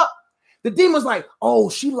caught up. The demon's like,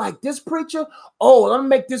 oh, she like this preacher? Oh, let me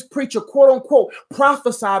make this preacher, quote unquote,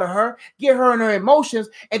 prophesy to her, get her in her emotions,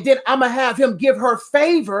 and then I'm going to have him give her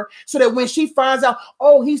favor so that when she finds out,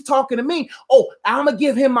 oh, he's talking to me, oh, I'm going to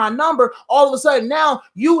give him my number. All of a sudden, now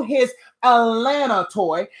you his Atlanta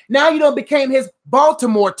toy. Now you done became his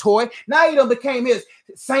Baltimore toy. Now you done became his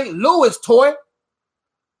St. Louis toy.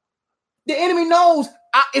 The enemy knows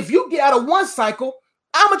if you get out of one cycle,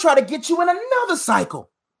 I'm going to try to get you in another cycle.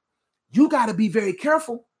 You got to be very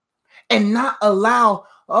careful and not allow,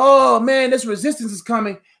 oh, man, this resistance is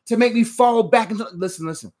coming to make me fall back into.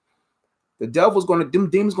 Listen. The devil's going to, them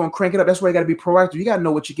demons going to crank it up. That's why you got to be proactive. You got to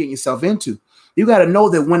know what you're getting yourself into. You got to know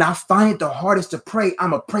that when I find it the hardest to pray, I'm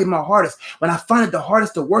going to pray my hardest. When I find it the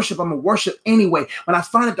hardest to worship, I'm going to worship anyway. When I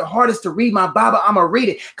find it the hardest to read my Bible, I'm going to read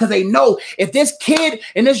it because they know if this kid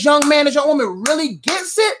and this young man, this young woman really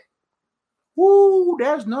gets it, ooh,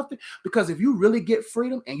 there's nothing. Because if you really get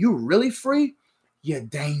freedom and you're really free, you're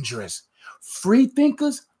dangerous. Free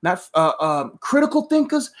thinkers, not critical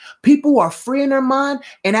thinkers, people who are free in their mind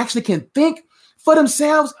and actually can think for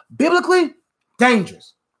themselves, biblically,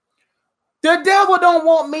 dangerous. The devil don't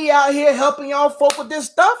want me out here helping y'all folk with this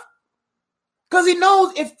stuff. Because he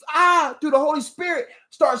knows if I, through the Holy Spirit,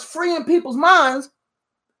 starts freeing people's minds,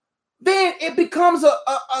 then it becomes a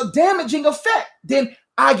damaging effect. Then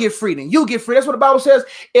I get freed and you get free. That's what the Bible says.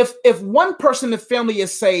 If one person in the family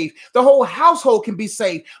is saved, the whole household can be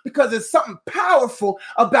saved because there's something powerful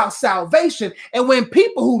about salvation. And when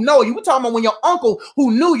people who know you, we're talking about when your uncle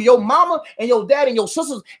who knew you, your mama and your dad and your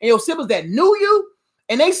sisters and your siblings that knew you,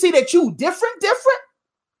 and they see that you different,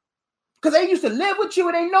 because they used to live with you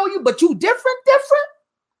and they know you, but you different,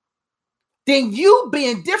 then you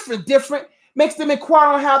being different makes them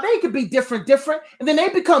inquire on how they could be different, and then they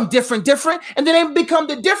become different, and then they become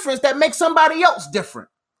the difference that makes somebody else different.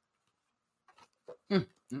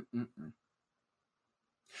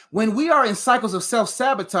 When we are in cycles of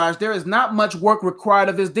self-sabotage, there is not much work required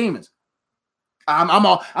of his demons.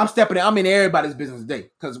 I'm stepping in. I'm in everybody's business today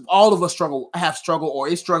because all of us have struggled or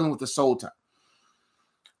is struggling with the soul tie.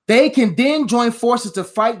 They can then join forces to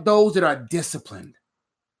fight those that are disciplined.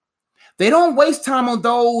 They don't waste time on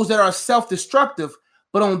those that are self-destructive,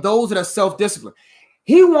 but on those that are self-disciplined.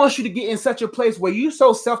 He wants you to get in such a place where you're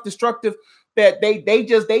so self-destructive that they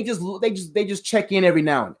just check in every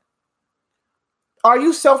now and then. Are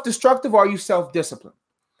you self-destructive or are you self-disciplined?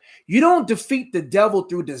 You don't defeat the devil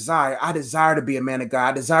through desire. I desire to be a man of God.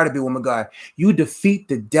 I desire to be a woman of God. You defeat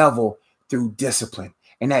the devil through discipline.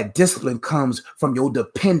 And that discipline comes from your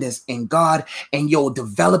dependence in God and your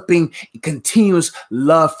developing continuous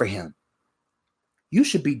love for him. You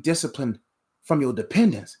should be disciplined from your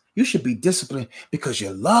dependence. You should be disciplined because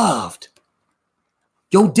you're loved.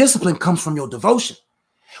 Your discipline comes from your devotion.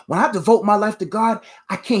 When I devote my life to God,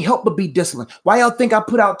 I can't help but be disciplined. Why y'all think I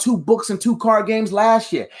put out 2 books and 2 card games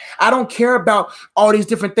last year? I don't care about all these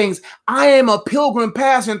different things. I am a pilgrim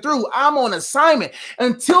passing through. I'm on assignment.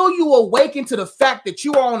 Until you awaken to the fact that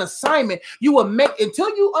you are on assignment,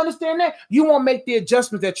 until you understand that, you won't make the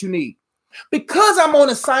adjustments that you need. Because I'm on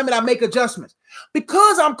assignment, I make adjustments.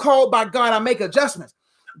 Because I'm called by God, I make adjustments.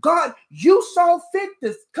 God, you saw fit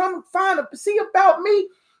to come see about me.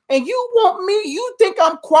 And you want me, you think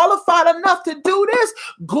I'm qualified enough to do this?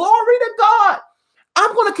 Glory to God.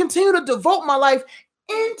 I'm going to continue to devote my life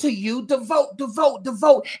into you,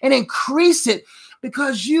 devote, and increase it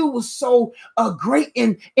because you were so great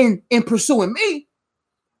in pursuing me.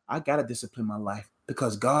 I got to discipline my life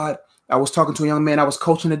because God, I was talking to a young man I was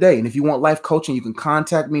coaching today. And if you want life coaching, you can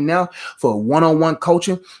contact me now for one-on-one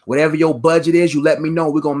coaching. Whatever your budget is, you let me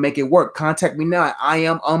know. We're going to make it work. Contact me now at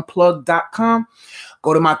iamunplugged.com.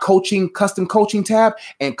 Go to my custom coaching tab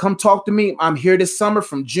and come talk to me. I'm here this summer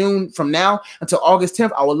from now until August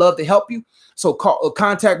 10th. I would love to help you. So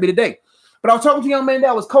contact me today. But I was talking to a young man that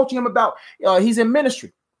I was coaching him about, he's in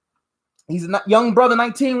ministry. He's a young brother,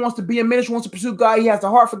 19, wants to be in ministry, wants to pursue God. He has a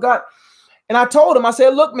heart for God. And I told him, I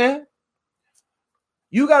said, look, man,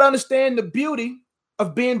 you got to understand the beauty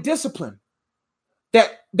of being disciplined.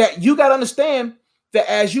 That you got to understand that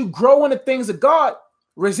as you grow in the things of God,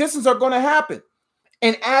 resistance are going to happen.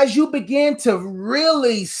 And as you begin to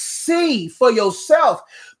really see for yourself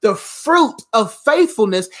the fruit of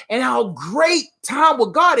faithfulness and how great time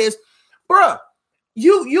with God is, bruh,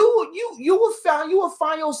 you will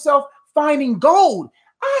find yourself finding gold.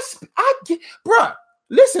 Bruh,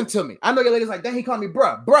 listen to me. I know your ladies like, dang, he called me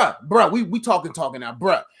bruh. We talking now,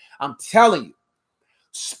 bruh. I'm telling you,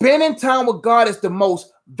 spending time with God is the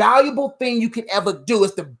most valuable thing you can ever do.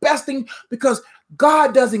 It's the best thing because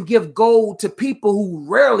God doesn't give gold to people who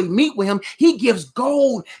rarely meet with him. He gives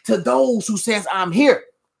gold to those who says, I'm here.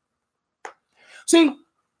 See,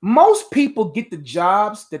 most people get the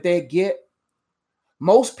jobs that they get.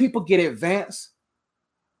 Most people get advanced.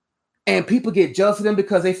 And people get jealous of them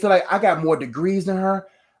because they feel like I got more degrees than her.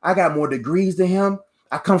 I got more degrees than him.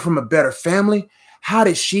 I come from a better family. How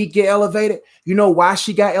did she get elevated? You know why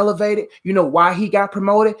she got elevated? You know why he got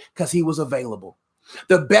promoted? Because he was available.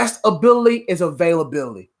 The best ability is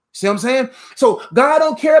availability. See what I'm saying? So God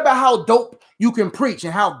don't care about how dope you can preach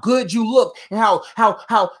and how good you look and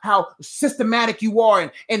how systematic you are.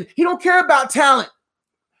 And he don't care about talent.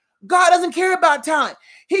 God doesn't care about talent.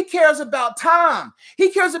 He cares about time.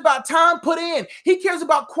 He cares about time put in. He cares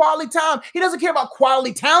about quality time. He doesn't care about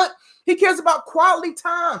quality talent. He cares about quality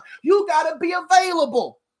time. You got to be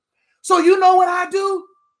available. So you know what I do?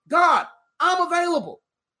 God, I'm available.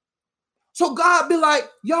 So God be like,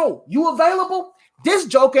 yo, you available? This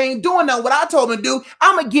joke ain't doing nothing. What I told him to do,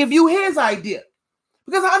 I'm going to give you his idea.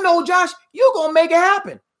 Because I know, Josh, you're going to make it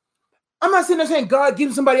happen. I'm not sitting there saying God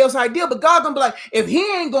give somebody else's idea, but God going to be like, if he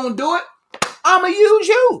ain't going to do it, I'm going to use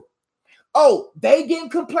you. Oh, they getting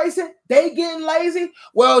complacent? They getting lazy?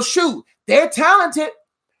 Well, shoot, they're talented.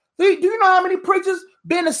 Do you know how many preachers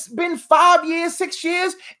been 5 years, 6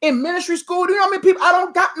 years in ministry school? Do you know how many people? I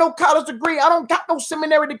don't got no college degree. I don't got no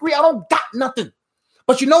seminary degree. I don't got nothing.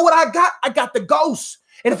 But you know what I got? I got the ghost.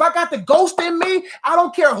 And if I got the ghost in me, I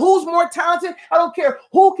don't care who's more talented. I don't care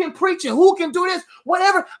who can preach and who can do this,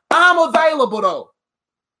 whatever. I'm available, though.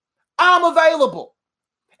 I'm available.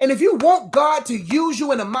 And if you want God to use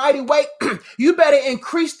you in a mighty way, you better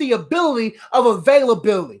increase the ability of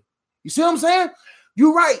availability. You see what I'm saying?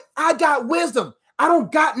 You're right. I got wisdom. I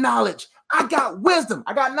don't got knowledge. I got wisdom.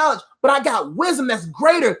 I got knowledge, but I got wisdom that's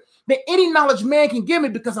greater than any knowledge man can give me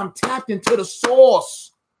because I'm tapped into the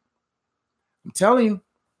source. I'm telling you.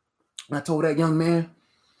 I told that young man,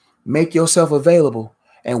 make yourself available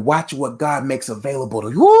and watch what God makes available to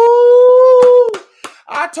you. Woo!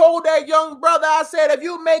 I told that young brother, I said, if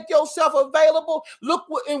you make yourself available, look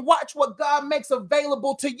and watch what God makes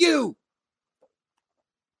available to you.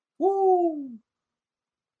 Woo!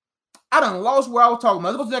 I done lost where I was talking about.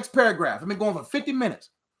 Let's go to the next paragraph. I've been going for 50 minutes.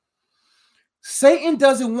 Satan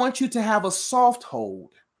doesn't want you to have a soft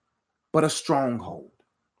hold, but a strong hold.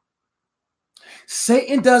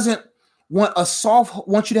 Satan doesn't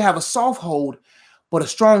want you to have a soft hold, but a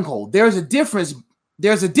strong hold. There's a difference.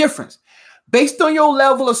 There's a difference. Based on your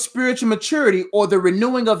level of spiritual maturity or the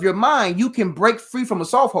renewing of your mind, you can break free from a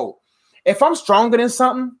soft hold. If I'm stronger than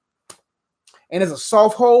something and it's a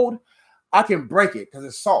soft hold, I can break it because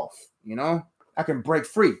it's soft. You know, I can break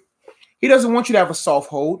free. He doesn't want you to have a soft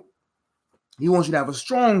hold. He wants you to have a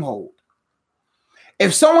strong hold.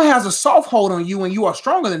 If someone has a soft hold on you and you are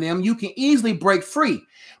stronger than them, you can easily break free.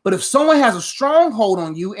 But if someone has a strong hold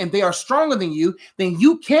on you and they are stronger than you, then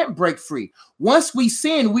you can't break free. Once we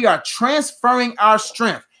sin, we are transferring our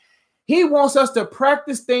strength. He wants us to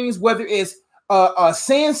practice things, whether it's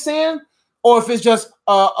sin, or if it's just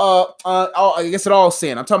I guess it all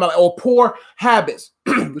sin. I'm talking about or poor habits,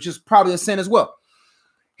 which is probably a sin as well.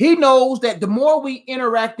 He knows that the more we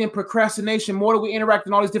interact in procrastination, more we interact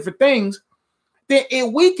in all these different things, then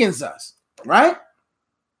it weakens us, right?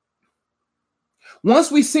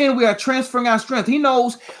 Once we sin, we are transferring our strength. He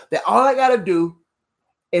knows that all I got to do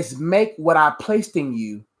is make what I placed in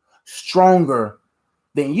you stronger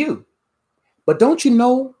than you. But don't you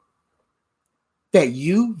know that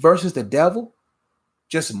you versus the devil,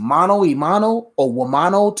 just mano y mano or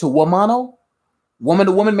womano to womano, woman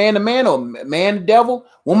to woman, man to man, or man to devil,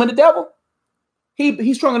 woman to devil,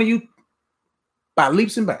 he's stronger than you by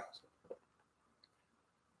leaps and bounds.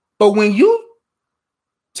 But when you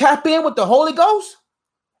tap in with the Holy Ghost,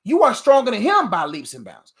 you are stronger than him by leaps and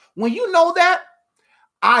bounds. When you know that,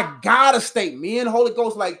 I gotta state me and the Holy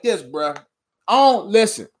Ghost like this, bruh. Oh,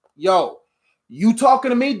 listen, yo, you talking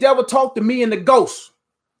to me, devil, talk to me and the ghost.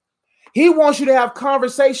 He wants you to have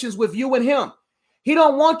conversations with you and him. He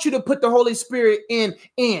don't want you to put the Holy Spirit in.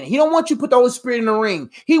 He don't want you to put the Holy Spirit in the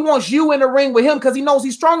ring. He wants you in the ring with him because he knows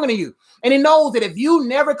he's stronger than you. And he knows that if you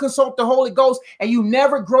never consult the Holy Ghost and you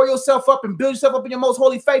never grow yourself up and build yourself up in your most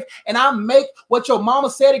holy faith, and I make what your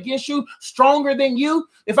mama said against you stronger than you,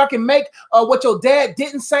 if I can make what your dad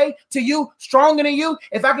didn't say to you stronger than you,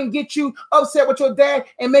 if I can get you upset with your dad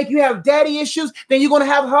and make you have daddy issues, then you're going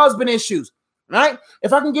to have husband issues. Right?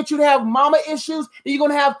 If I can get you to have mama issues, then you're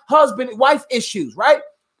going to have husband-wife issues, right?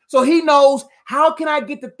 So he knows, how can I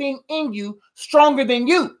get the thing in you stronger than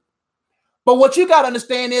you? But what you got to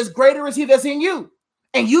understand is greater is he that's in you.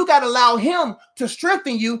 And you got to allow him to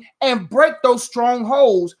strengthen you and break those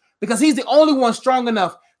strongholds because he's the only one strong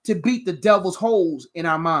enough to beat the devil's holes in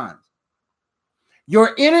our minds.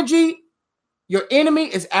 Your enemy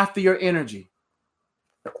is after your energy.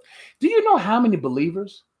 Do you know how many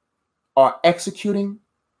believers are executing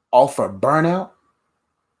off of burnout,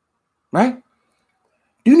 right?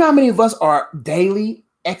 Do you know how many of us are daily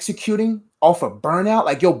executing off of burnout?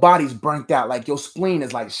 Like your body's burnt out, like your spleen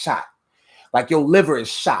is like shot, like your liver is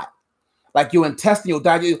shot, like your intestinal,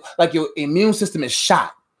 like your immune system is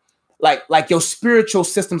shot, like your spiritual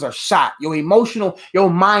systems are shot, your emotional, your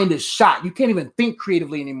mind is shot. You can't even think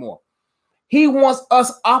creatively anymore. He wants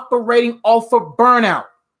us operating off of burnout.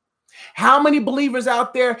 How many believers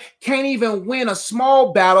out there can't even win a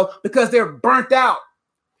small battle because they're burnt out?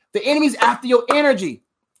 The enemy's after your energy.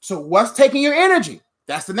 So what's taking your energy?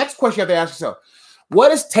 That's the next question you have to ask yourself.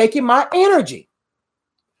 What is taking my energy?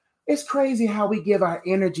 It's crazy how we give our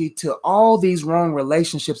energy to all these wrong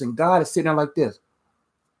relationships, and God is sitting there like this.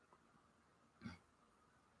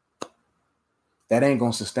 That ain't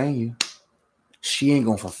going to sustain you. She ain't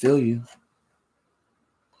going to fulfill you.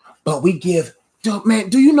 But we give. Man,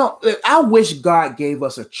 do you know? I wish God gave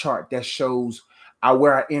us a chart that shows are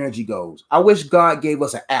where our energy goes. I wish God gave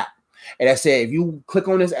us an app. And that said, if you click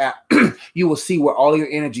on this app, you will see where all your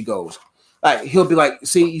energy goes. Like he'll be like,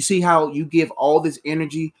 see, you see how you give all this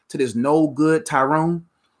energy to this no good Tyrone,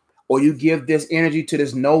 or you give this energy to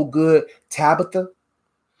this no good Tabitha,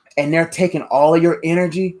 and they're taking all of your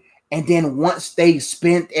energy. And then once they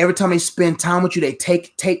spend, every time they spend time with you, they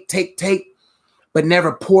take, but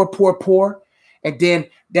never pour. And then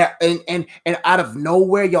that, and out of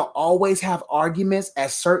nowhere, you'll always have arguments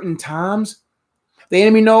at certain times. The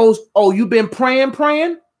enemy knows, oh, you've been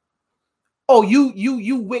praying. Oh,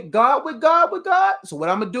 you with God. So what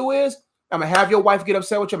I'm going to do is I'm going to have your wife get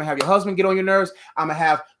upset with you. I'm going to have your husband get on your nerves. I'm going to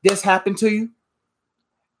have this happen to you.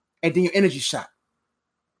 And then your energy shot.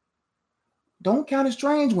 Don't count it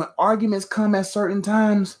strange when arguments come at certain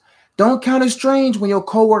times. Don't count it strange when your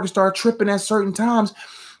coworkers start tripping at certain times.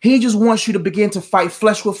 He just wants you to begin to fight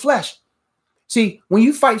flesh with flesh. See, when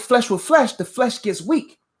you fight flesh with flesh, the flesh gets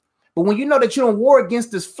weak. But when you know that you don't war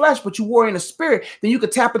against this flesh, but you war in the spirit, then you can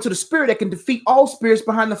tap into the spirit that can defeat all spirits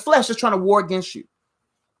behind the flesh that's trying to war against you.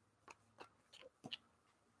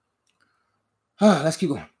 Let's keep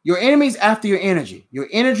going. Your enemy's after your energy. Your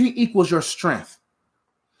energy equals your strength.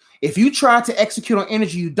 If you try to execute on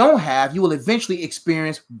energy you don't have, you will eventually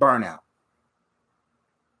experience burnout.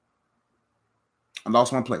 I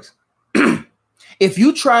lost my place. If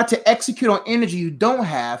you try to execute on energy you don't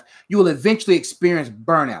have, you will eventually experience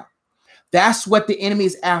burnout. That's what the enemy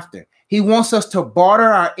is after. He wants us to barter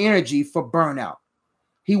our energy for burnout.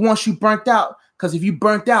 He wants you burnt out, because if you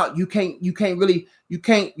burnt out, you can't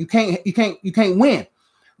win.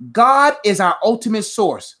 God is our ultimate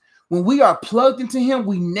source. When we are plugged into him,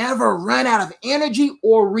 we never run out of energy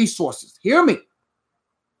or resources. Hear me.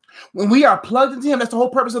 When we are plugged into him, that's the whole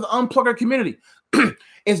purpose of the Unplugger community.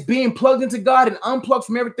 It's being plugged into God and unplugged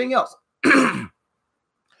from everything else.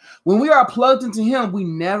 When we are plugged into him, we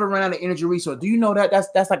never run out of energy resource. Do you know that?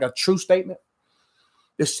 That's like a true statement.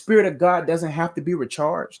 The Spirit of God doesn't have to be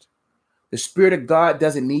recharged. The Spirit of God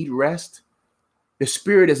doesn't need rest. The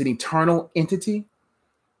Spirit is an eternal entity,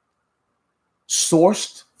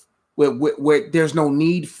 sourced, where there's no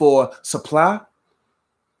need for supply.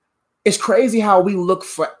 It's crazy how we look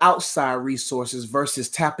for outside resources versus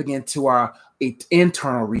tapping into our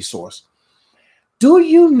internal resource. Do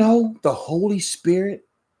you know the Holy Spirit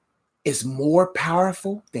is more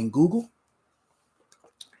powerful than Google?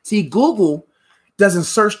 See, Google doesn't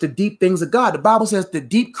search the deep things of God. The Bible says the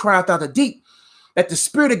deep crieth out the deep, that the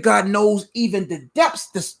Spirit of God knows even the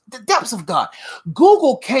depths of God.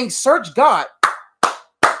 Google can't search God.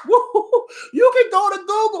 You can go to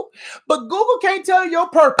Google, but Google can't tell you your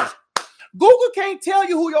purpose. Google can't tell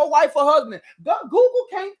you who your wife or husband is. Google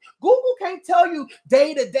can't tell you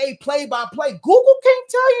day-to-day, play-by-play. Google can't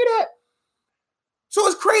tell you that. So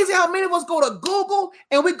it's crazy how many of us go to Google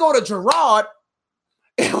and we go to Gerard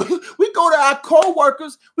and we go to our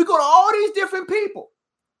co-workers. We go to all these different people.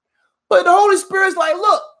 But the Holy Spirit's like,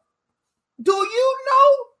 look, do you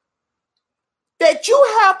know that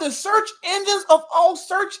you have the search engines of all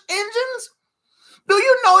search engines? Do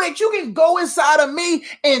you know that you can go inside of me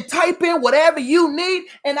and type in whatever you need?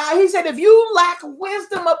 And he said, if you lack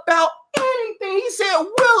wisdom about anything, he said,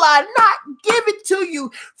 will I not give it to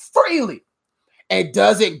you freely? And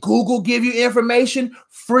doesn't Google give you information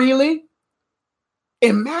freely?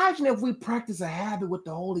 Imagine if we practice a habit with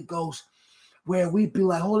the Holy Ghost where we'd be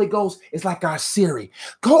like, Holy Ghost is like our Siri.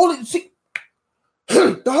 The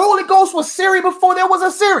Holy Ghost was Siri before there was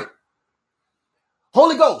a Siri.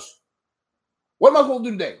 Holy Ghost, what am I supposed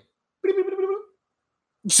to do today? You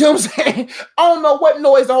see what I'm saying? I don't know what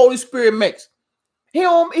noise the Holy Spirit makes. He's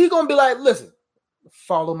going to be like, listen,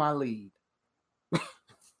 follow my lead.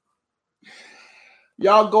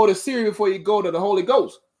 Y'all go to Siri before you go to the Holy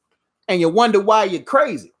Ghost. And you wonder why you're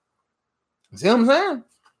crazy. See what I'm saying?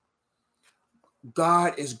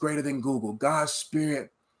 God is greater than Google. God's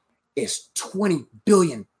Spirit is 20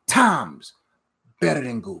 billion times better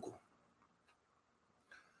than Google.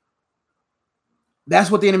 That's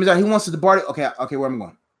what the enemies are. He wants us to bar it. Okay, where am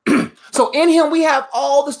I going? So in him, we have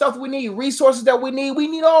all the stuff we need, resources that we need. We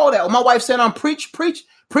need all that. My wife said, I'm preach.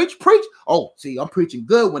 Oh, see, I'm preaching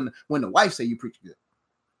good when the wife say you preach good.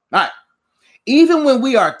 All right. Even when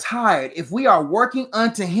we are tired, if we are working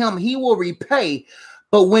unto him, he will repay.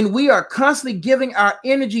 But when we are constantly giving our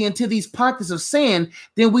energy into these pockets of sin,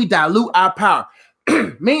 then we dilute our power.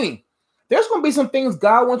 Meaning, there's going to be some things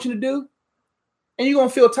God wants you to do, and you're going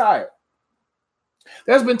to feel tired.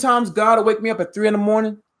 There's been times God will wake me up at 3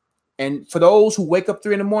 a.m. And for those who wake up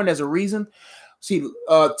 3 a.m, there's a reason. See,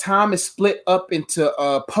 time is split up into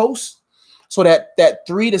posts. So that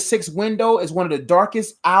 3 to 6 window is one of the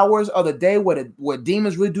darkest hours of the day where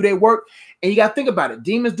demons really do their work. And you got to think about it.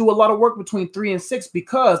 Demons do a lot of work between 3 and 6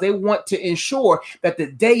 because they want to ensure that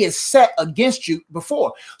the day is set against you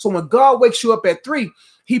before. So when God wakes you up at 3,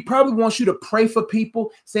 he probably wants you to pray for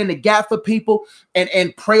people, stand the gap for people,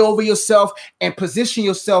 and pray over yourself and position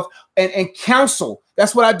yourself and counsel.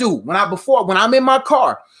 That's what I do. When I'm in my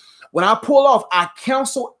car, when I pull off, I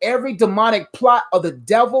counsel every demonic plot of the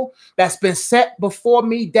devil that's been set before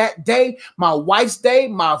me that day, my wife's day,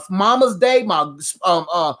 my mama's day, my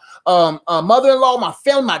mother-in-law, my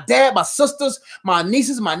family, my dad, my sisters, my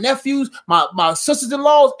nieces, my nephews, my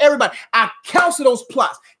sisters-in-laws, everybody. I counsel those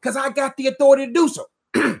plots because I got the authority to do so.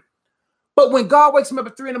 But when God wakes me up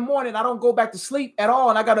at 3 a.m, I don't go back to sleep at all,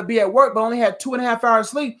 and I got to be at work, but only had 2.5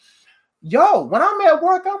 hours sleep. When I'm at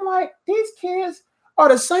work, I'm like, these kids are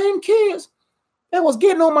the same kids that was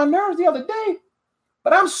getting on my nerves the other day,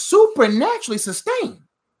 but I'm supernaturally sustained.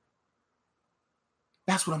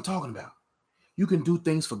 That's what I'm talking about. You can do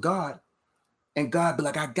things for God, and God be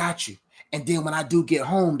like, I got you. And then when I do get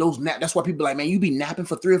home, that's why people are like, man, you be napping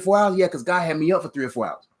for 3 or 4 hours? Yeah, because God had me up for 3 or 4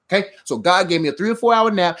 hours. Okay, so God gave me a 3 or 4 hour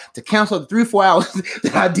nap to cancel the 3 or 4 hours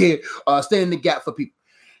that I did stay in the gap for people.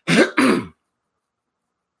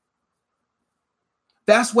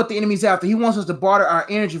 That's what the enemy's after. He wants us to barter our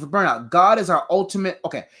energy for burnout. God is our ultimate.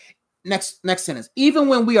 Okay, next sentence. Even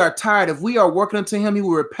when we are tired, if we are working unto him, he will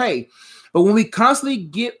repay. But when we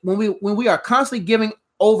are constantly giving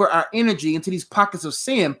over our energy into these pockets of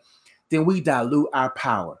sin, then we dilute our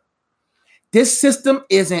power. This system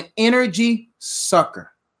is an energy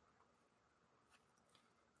sucker.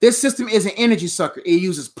 This system is an energy sucker. It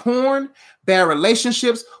uses porn, bad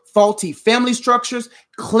relationships, faulty family structures,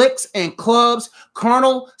 cliques and clubs,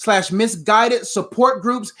 carnal/misguided support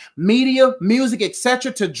groups, media, music,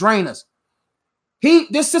 etc. to drain us.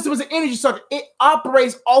 This system is an energy sucker. It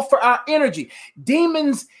operates off of our energy.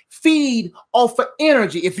 Demons feed off of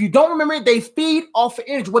energy. If you don't remember it, they feed off of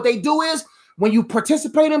energy. What they do is, when you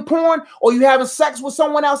participate in porn or you having sex with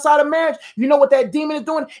someone outside of marriage, you know what that demon is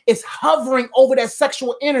doing? It's hovering over that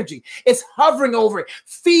sexual energy. It's hovering over it,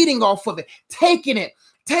 feeding off of it, taking it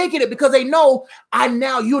because they know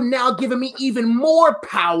you're now giving me even more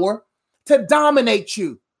power to dominate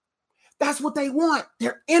you. That's what they want.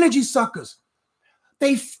 They're energy suckers.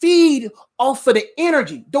 They feed off of the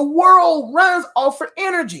energy. The world runs off of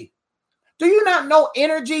energy. Do you not know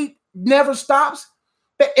energy never stops?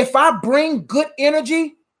 If I bring good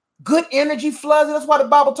energy floods. And that's why the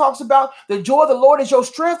Bible talks about the joy of the Lord is your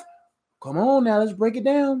strength. Come on now, let's break it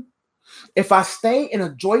down. If I stay in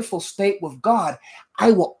a joyful state with God,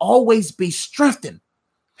 I will always be strengthened.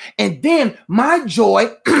 And then my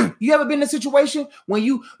joy, you ever been in a situation when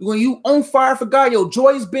you on fire for God, your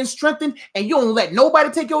joy has been strengthened and you don't let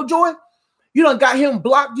nobody take your joy? You done got him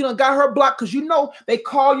blocked, you done got her blocked because you know they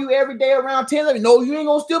call you every day around 10. No, you ain't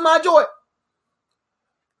gonna steal my joy.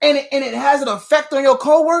 And it has an effect on your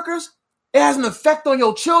coworkers. It has an effect on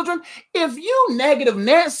your children. If you negative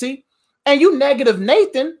Nancy and you negative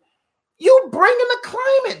Nathan, you bringing the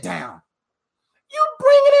climate down. You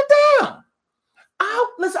bringing it down.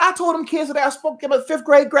 I told them kids that I spoke at 5th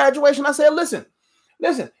grade graduation. I said, listen,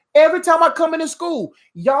 every time I come into school,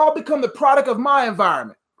 y'all become the product of my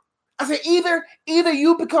environment. I said, either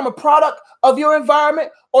you become a product of your environment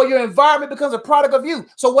or your environment becomes a product of you.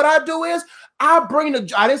 So what I do is I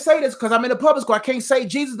didn't say this because I'm in a public school. I can't say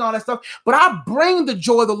Jesus and all that stuff, but I bring the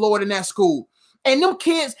joy of the Lord in that school. And them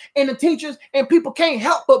kids and the teachers and people can't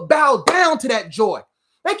help but bow down to that joy.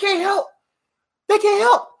 They can't help.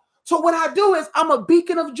 So what I do is I'm a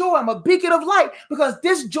beacon of joy. I'm a beacon of light because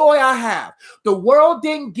this joy I have, the world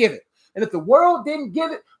didn't give it. And if the world didn't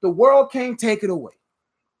give it, the world can't take it away.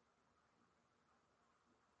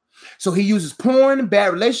 So he uses porn,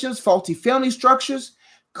 bad relationships, faulty family structures,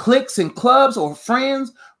 cliques and clubs or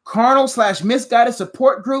friends, carnal/misguided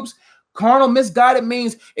support groups. Carnal misguided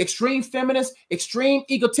means extreme feminist, extreme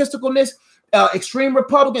egotisticalness, extreme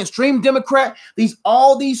Republican, extreme Democrat.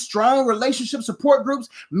 All these strong relationship support groups,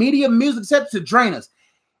 media, music, etc. to drain us.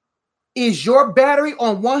 Is your battery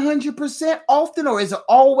on 100% often or is it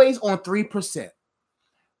always on 3%?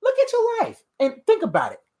 Look at your life and think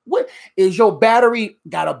about it. What is your battery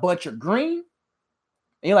got a bunch of green?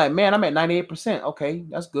 And you're like, man, I'm at 98%. Okay,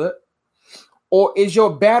 that's good. Or is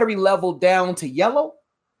your battery level down to yellow?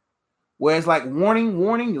 Where it's like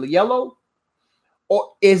warning, yellow?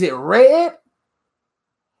 Or is it red?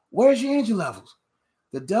 Where's your energy levels?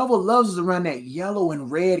 The devil loves us around that yellow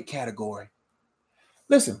and red category.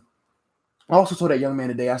 Listen, I also told that young man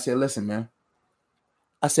today, I said, listen, man.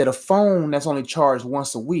 I said, a phone that's only charged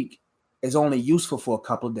once a week is only useful for a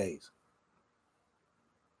couple of days.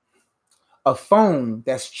 A phone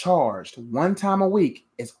that's charged one time a week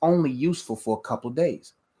is only useful for a couple of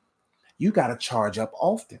days. You got to charge up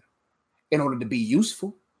often in order to be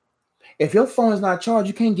useful. If your phone is not charged,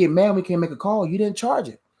 you can't get mad when you can't make a call. You didn't charge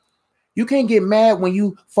it. You can't get mad when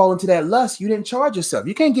you fall into that lust. You didn't charge yourself.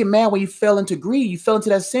 You can't get mad when you fell into greed. You fell into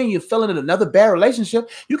that sin. You fell into another bad relationship.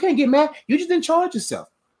 You can't get mad. You just didn't charge yourself.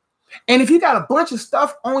 And if you got a bunch of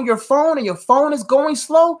stuff on your phone and your phone is going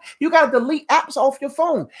slow, you got to delete apps off your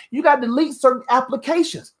phone. You got to delete certain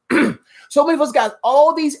applications. So many of us got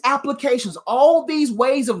all these applications, all these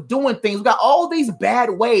ways of doing things. We got all these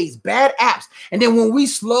bad ways, bad apps. And then when we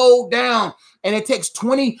slow down and it takes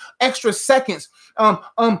 20 extra seconds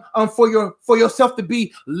for yourself to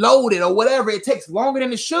be loaded or whatever, it takes longer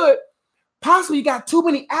than it should. Possibly you got too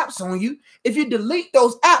many apps on you. If you delete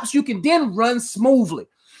those apps, you can then run smoothly.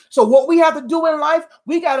 So what we have to do in life,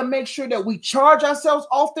 we got to make sure that we charge ourselves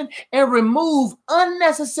often and remove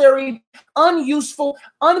unnecessary, unuseful,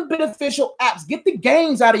 unbeneficial apps. Get the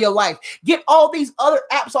games out of your life. Get all these other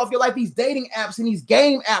apps off your life, these dating apps and these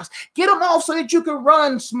game apps. Get them off so that you can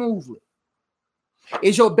run smoothly.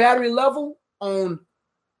 Is your battery level on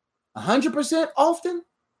 100% often?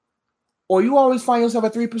 Or you always find yourself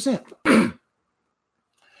at 3%?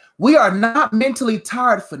 We are not mentally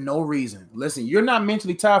tired for no reason. Listen, you're not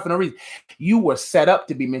mentally tired for no reason. You were set up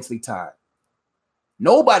to be mentally tired.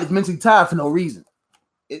 Nobody's mentally tired for no reason.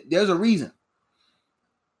 There's a reason.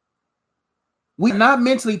 We're not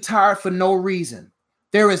mentally tired for no reason.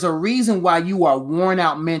 There is a reason why you are worn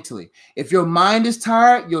out mentally. If your mind is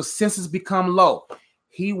tired, your senses become low.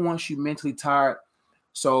 He wants you mentally tired,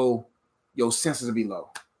 so your senses will be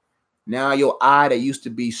low. Now your eye that used to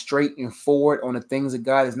be straight and forward on the things of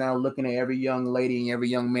God is now looking at every young lady and every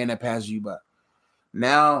young man that passes you by.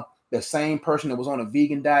 Now the same person that was on a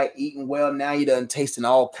vegan diet, eating well, now you done tasting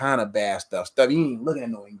all kind of bad stuff. You ain't looking at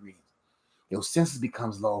no ingredients. Your senses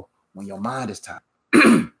becomes low when your mind is tired.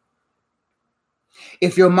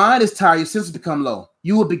 If your mind is tired, your senses become low.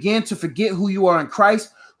 You will begin to forget who you are in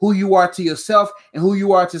Christ, who you are to yourself, and who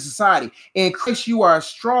you are to society. In Christ, you are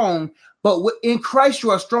strong. But in Christ,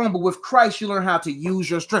 you are strong, but with Christ, you learn how to use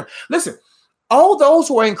your strength. Listen, all those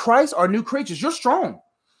who are in Christ are new creatures. You're strong.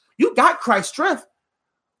 You got Christ's strength.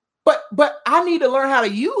 But I need to learn how to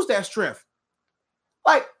use that strength.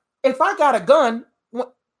 Like, if I got a gun,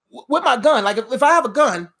 with my gun, like if I have a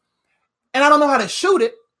gun and I don't know how to shoot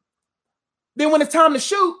it, then when it's time to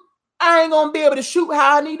shoot, I ain't going to be able to shoot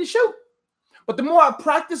how I need to shoot. But the more I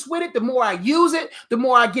practice with it, the more I use it, the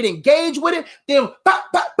more I get engaged with it, then pop,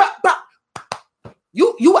 pop, pop, pop.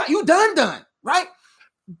 You done, right?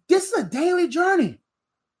 This is a daily journey.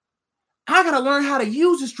 I got to learn how to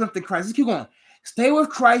use the strength of Christ. Let's keep going. Stay with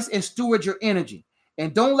Christ and steward your energy.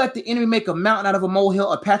 And don't let the enemy make a mountain out of a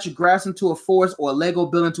molehill, a patch of grass into a forest, or a Lego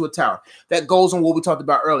building into a tower. That goes on what we talked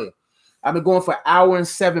about earlier. I've been going for an hour and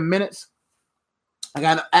 7 minutes. I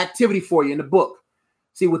got an activity for you in the book.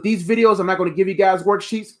 See, with these videos, I'm not going to give you guys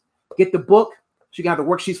worksheets. Get the book. So you can have the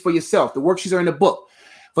worksheets for yourself. The worksheets are in the book.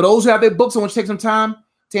 For those who have their books, I want you to take some time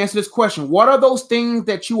to answer this question. What are those things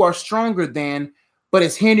that you are stronger than, but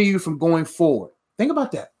it's hindering you from going forward? Think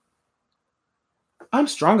about that. I'm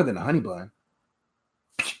stronger than a honey bun.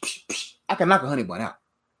 I can knock a honey bun out.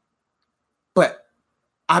 But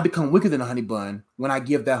I become weaker than a honey bun when I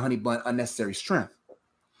give that honey bun unnecessary strength.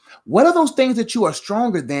 What are those things that you are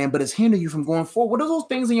stronger than, but it's hindering you from going forward? What are those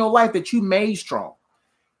things in your life that you made strong,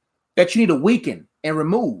 that you need to weaken and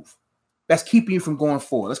remove, that's keeping you from going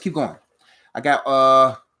forward? Let's keep going. I got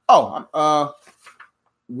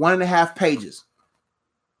 1.5 pages.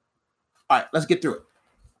 All right, let's get through it.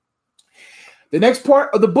 The next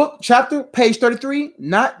part of the book, chapter, page 33,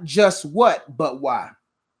 not just what, but why.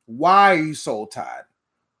 Why are you soul tied?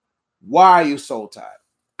 Why are you soul tied?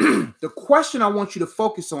 The question I want you to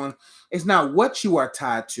focus on is not what you are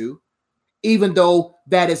tied to, even though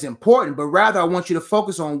that is important, but rather I want you to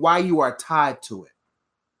focus on why you are tied to it.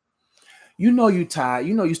 You know you tied.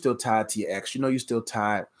 You know you still tied to your ex. You know you still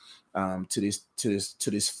tied to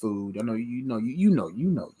this food. I know you know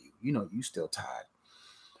you still tied.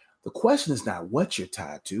 The question is not what you're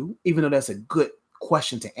tied to, even though that's a good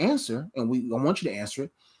question to answer, and I want you to answer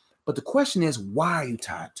it. But the question is, why are you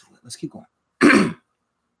tied to it? Let's keep going.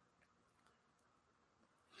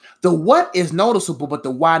 The what is noticeable, but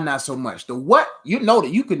the why not so much. The what, you know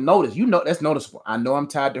that you can notice. You know that's noticeable. I know I'm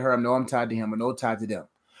tied to her. I know I'm tied to him. I know I'm tied to them.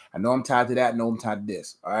 I know I'm tied to that. I know I'm tied to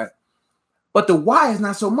this. All right. But the why is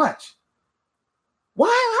not so much.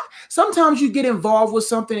 Why? Sometimes you get involved with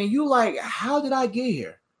something and you like, how did I get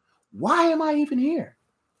here? Why am I even here?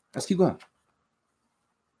 Let's keep going.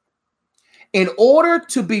 In order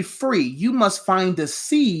to be free, you must find the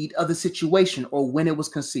seed of the situation or when it was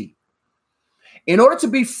conceived. In order to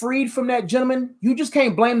be freed from that gentleman, you just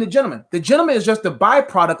can't blame the gentleman. The gentleman is just a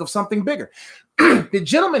byproduct of something bigger. The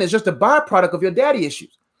gentleman is just a byproduct of your daddy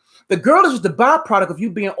issues. The girl is just a byproduct of you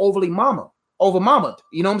being over mamaed.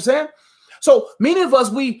 You know what I'm saying? So many of us,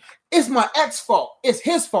 it's my ex fault. It's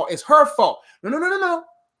his fault. It's her fault. No.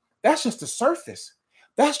 That's just the surface.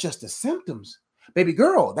 That's just the symptoms. Baby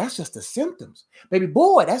girl, that's just the symptoms. Baby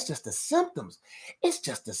boy, that's just the symptoms. It's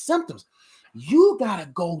just the symptoms. You got to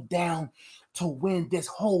go down to when this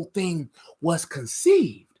whole thing was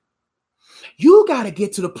conceived. You got to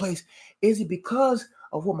get to the place. Is it because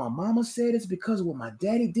of what my mama said? Is it because of what my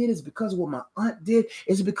daddy did? Is it because of what my aunt did?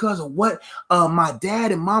 Is it because of what my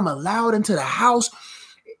dad and mom allowed into the house?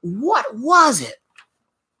 What was it?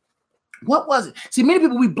 What was it? See, many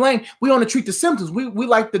people we only treat the symptoms. We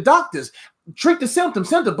like the doctors, treat the symptom,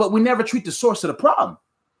 but we never treat the source of the problem.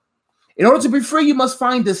 In order to be free, you must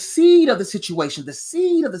find the seed of the situation,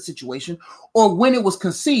 or when it was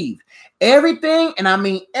conceived. Everything, and I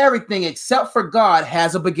mean everything except for God,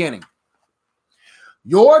 has a beginning.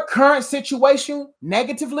 Your current situation,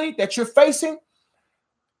 negatively, that you're facing,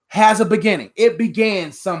 has a beginning. It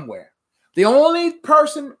began somewhere. The only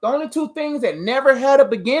two things that never had a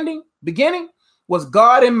beginning was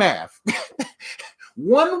God and math.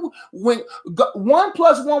 1 + 1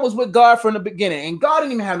 was with God from the beginning, and God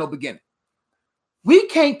didn't even have no beginning. We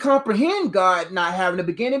can't comprehend God not having a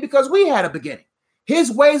beginning because we had a beginning.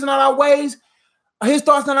 His ways are not our ways. His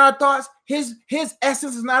thoughts are not our thoughts. His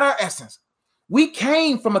essence is not our essence. We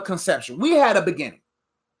came from a conception. We had a beginning.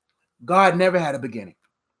 God never had a beginning.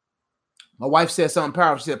 My wife said something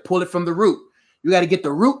powerful. She said, pull it from the root. You got to get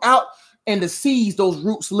the root out and the seeds those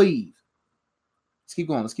roots leave. Let's keep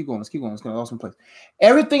going. Let's going to awesome place.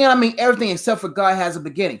 Everything except for God has a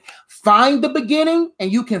beginning. Find the beginning and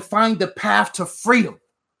you can find the path to freedom.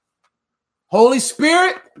 Holy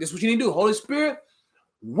Spirit, this is what you need to do. Holy Spirit,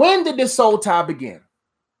 when did this soul tie begin?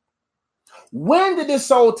 When did this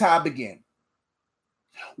soul tie begin?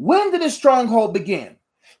 When did this stronghold begin?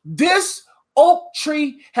 This oak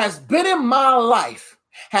tree has been in my life,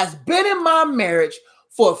 has been in my marriage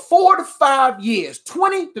for 4 to 5 years,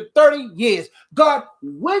 20 to 30 years. God,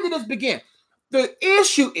 when did this begin? The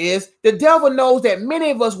issue is the devil knows that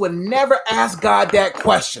many of us would never ask God that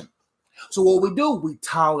question. So what we do, we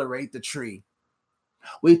tolerate the tree.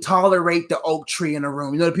 We tolerate the oak tree in the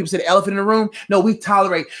room. You know, the people say the elephant in the room. No, we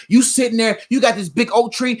tolerate. You sitting there, you got this big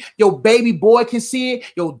oak tree. Your baby boy can see it.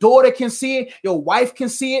 Your daughter can see it. Your wife can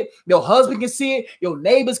see it. Your husband can see it. Your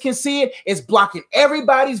neighbors can see it. It's blocking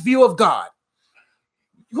everybody's view of God.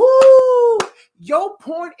 Woo! Your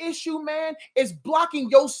porn issue, man, is blocking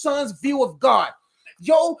your son's view of God.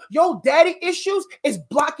 Your daddy issues is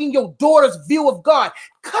blocking your daughter's view of God.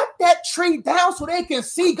 Cut that tree down so they can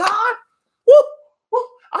see God. Woo!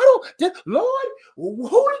 Lord,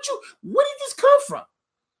 where did this come from?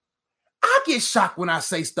 I get shocked when I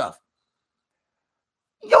say stuff.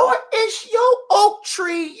 Your oak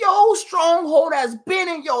tree, your stronghold has been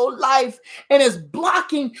in your life and is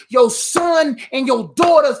blocking your son and your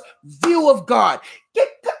daughter's view of God. Get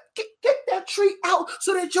that tree out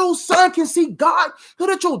so that your son can see God, so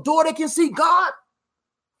that your daughter can see God.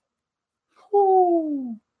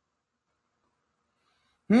 Ooh.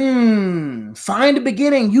 Find the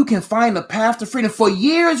beginning. You can find the path to freedom. For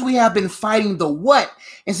years, we have been fighting the what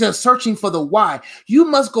instead of searching for the why. You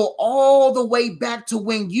must go all the way back to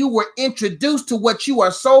when you were introduced to what you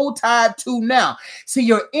are so tied to now. See,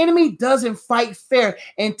 your enemy doesn't fight fair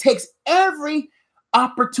and takes every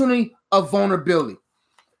opportunity of vulnerability.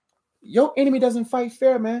 Your enemy doesn't fight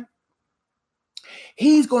fair, man.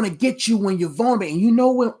 He's going to get you when you're vulnerable. And you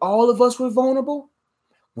know when all of us were vulnerable?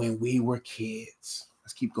 When we were kids.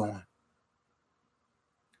 Let's keep going.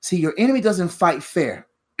 See, your enemy doesn't fight fair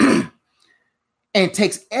and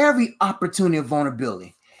takes every opportunity of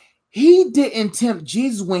vulnerability. He didn't tempt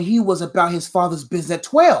Jesus when he was about his father's business at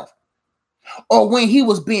 12 or when he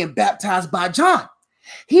was being baptized by John.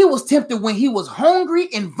 He was tempted when he was hungry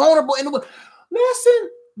and vulnerable. Listen,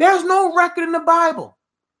 there's no record in the Bible.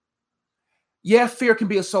 Yeah, fear can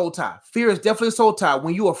be a soul tie. Fear is definitely a soul tie.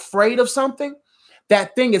 When you're afraid of something,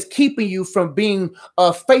 that thing is keeping you from being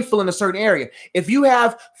faithful in a certain area. If you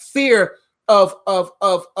have fear of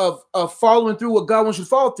following through what God wants you to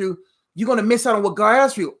follow through, you're going to miss out on what God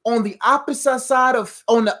has for you. On the opposite side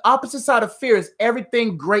of fear is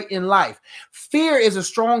everything great in life. Fear is a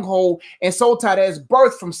stronghold and soul tie that is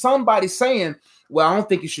birthed from somebody saying, Well, I don't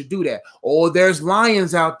think you should do that. Or there's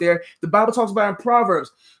lions out there. The Bible talks about in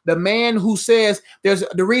Proverbs, the man who says there's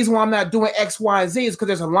the reason why I'm not doing X, Y, and Z is because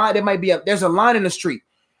there's a lion. There's a lion in the street.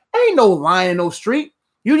 Ain't no lion in no street.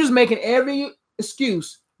 You're just making every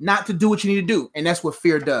excuse not to do what you need to do. And that's what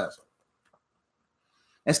fear does.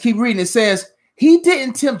 Let's keep reading. It says, he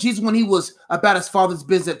didn't tempt Jesus when he was about his father's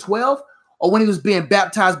business at 12 or when he was being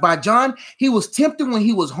baptized by John. He was tempted when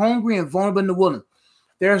he was hungry and vulnerable in the wilderness.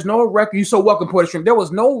 There's no record. You're so welcome, Porter Stream. There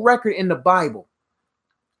was no record in the Bible.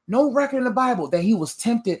 No record in the Bible that he was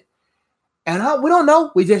tempted. And we don't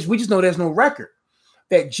know. We just know there's no record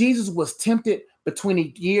that Jesus was tempted between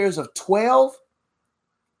the years of 12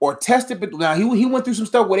 or tested. But now he went through some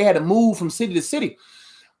stuff where they had to move from city to city.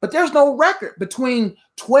 But there's no record between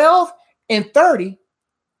 12 and 30.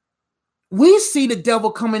 We see the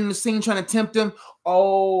devil come in the scene trying to tempt him.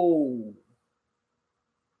 Oh.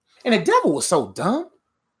 And the devil was so dumb.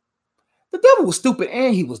 The devil was stupid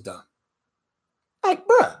and he was dumb. Like,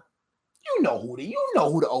 bruh, you know who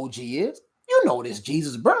the OG is. You know this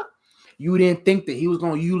Jesus, bruh. You didn't think that he was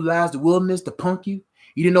going to utilize the wilderness to punk you.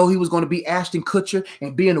 You didn't know he was going to be Ashton Kutcher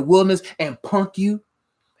and be in the wilderness and punk you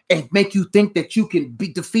and make you think that you can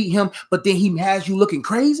defeat him, but then he has you looking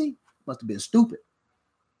crazy. Must have been stupid.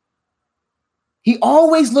 He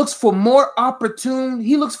always looks for more opportune.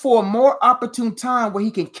 He looks for a more opportune time where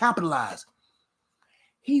he can capitalize.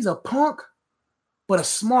 He's a punk, but a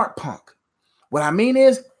smart punk. What I mean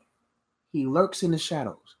is, he lurks in the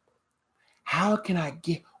shadows. How can I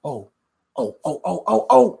get? Oh.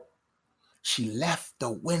 She left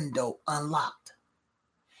the window unlocked.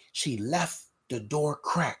 She left the door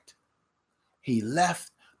cracked. He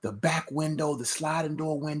left the back window, the sliding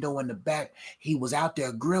door window in the back. He was out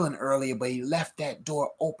there grilling earlier, but he left that door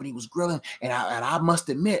open. He was grilling. And I must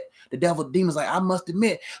admit, the demon's like, I must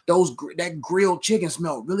admit, that grilled chicken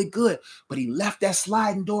smelled really good, but he left that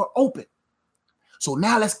sliding door open. So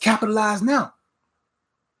now let's capitalize now.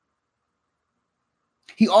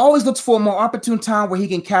 He always looks for a more opportune time where he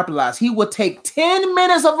can capitalize. He will take 10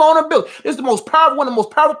 minutes of vulnerability. This is one of the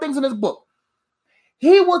most powerful things in this book.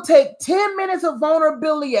 He will take 10 minutes of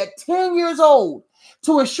vulnerability at 10 years old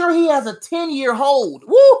to ensure he has a 10-year hold.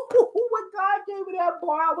 Woo! When God gave me that,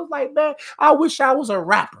 boy, I was like, man, I wish I was a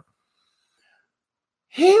rapper.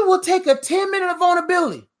 He will take a 10-minute of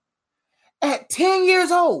vulnerability at 10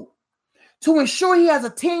 years old to ensure he has a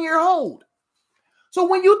 10-year hold. So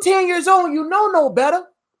when you're 10 years old, you know no better.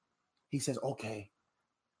 He says, okay,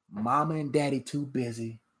 mama and daddy too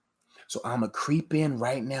busy. So I'm going to creep in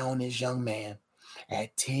right now on this young man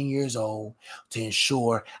at 10 years old to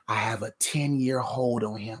ensure I have a 10-year hold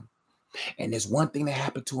on him. And there's one thing that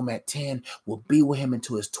happened to him at 10 will be with him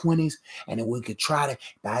into his 20s. And then we could try to,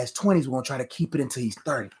 by his 20s, we're going to try to keep it until he's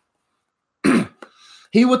 30.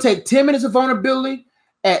 He will take 10 minutes of vulnerability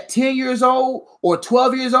at 10 years old or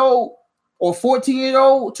 12 years old or 14 years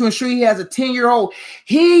old to ensure he has a 10-year hold.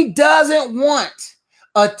 He doesn't want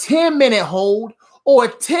a 10-minute hold or a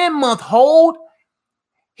 10-month hold.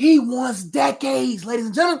 He wants decades, ladies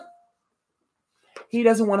and gentlemen. He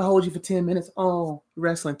doesn't want to hold you for 10 minutes. Oh,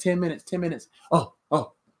 wrestling, 10 minutes, 10 minutes. Oh,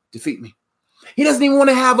 defeat me. He doesn't even want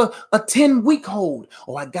to have a 10-week hold.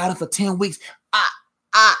 Oh, I got him for 10 weeks.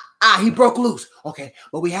 He broke loose. Okay,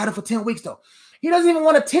 but we had him for 10 weeks, though. He doesn't even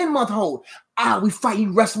want a 10-month hold. We fight,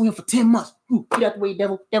 you wrestle him for 10 months. Ooh, get out the way,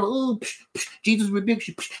 devil. Ooh, Jesus rebukes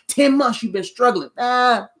you. 10 months you've been struggling.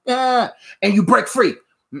 And you break free.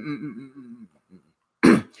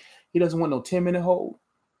 He doesn't want no 10-minute hold.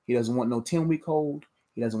 He doesn't want no 10-week hold.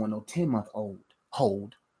 He doesn't want no 10-month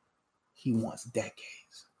hold. He wants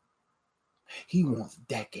decades. He wants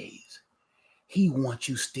decades. He wants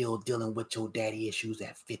you still dealing with your daddy issues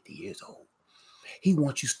at 50 years old. He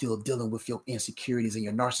wants you still dealing with your insecurities and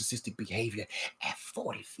your narcissistic behavior at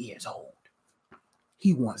 40 years old.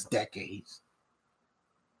 He wants decades.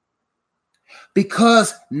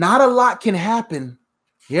 Because not a lot can happen.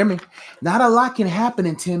 Hear me? Not a lot can happen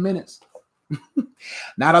in 10 minutes.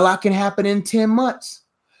 Not a lot can happen in 10 months.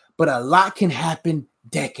 But a lot can happen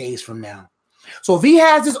decades from now. So if he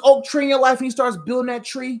has this oak tree in your life and he starts building that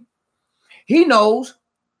tree, he knows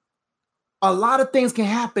a lot of things can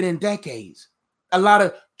happen in decades. A lot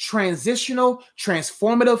of transitional,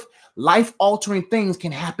 transformative, life-altering things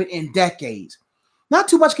can happen in decades. Not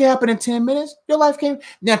too much can happen in 10 minutes. Your life can.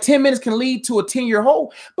 Now, 10 minutes can lead to a 10-year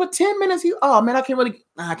hold. But 10 minutes, I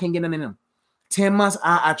can't get none of them. 10 months,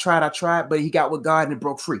 I tried, but he got with God and it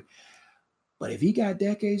broke free. But if he got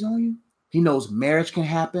decades on you, he knows marriage can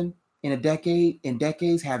happen. in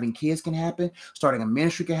decades, having kids can happen, starting a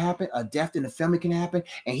ministry can happen, a death in the family can happen,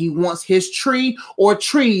 and he wants his tree or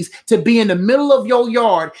trees to be in the middle of your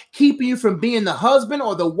yard, keeping you from being the husband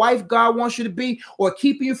or the wife God wants you to be, or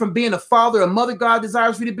keeping you from being the father or mother God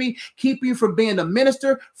desires you to be, keeping you from being the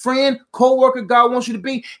minister, friend, co-worker God wants you to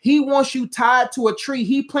be. He wants you tied to a tree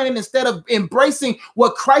he planted instead of embracing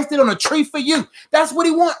what Christ did on a tree for you. That's what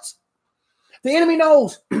he wants. The enemy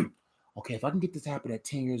knows. Okay, if I can get this to happen at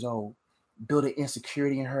 10 years old, build an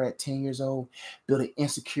insecurity in her at 10 years old, build an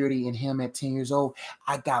insecurity in him at 10 years old,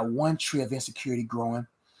 I got one tree of insecurity growing.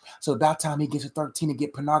 So about time he gets to 13 to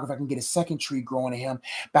get pornography, I can get a second tree growing in him.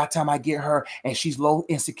 By the time I get her and she's low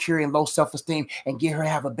insecurity and low self-esteem and get her to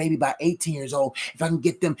have a baby by 18 years old, if I can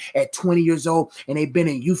get them at 20 years old and they've been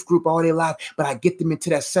in youth group all their life, but I get them into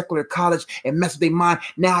that secular college and mess with their mind,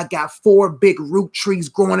 now I got 4 big root trees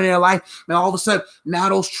growing in their life. And all of a sudden, now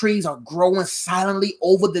those trees are growing silently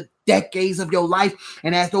over the decades of your life.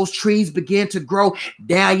 And as those trees begin to grow,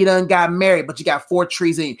 now you done got married, but you got 4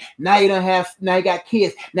 trees in. Now you got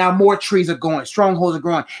kids. Now more trees are going. Strongholds are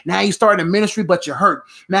growing. Now you starting a ministry, but you're hurt.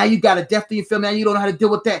 Now you got a death in your family. Now you don't know how to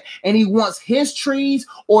deal with that. And he wants his trees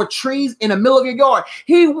or trees in the middle of your yard.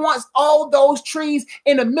 He wants all those trees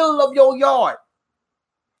in the middle of your yard,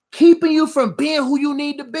 keeping you from being who you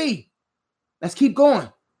need to be. Let's keep going.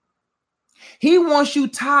 He wants you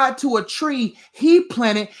tied to a tree he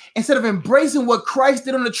planted instead of embracing what Christ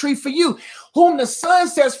did on the tree for you. Whom the Son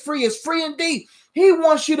sets free is free indeed. He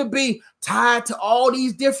wants you to be tied to all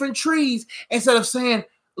these different trees instead of saying,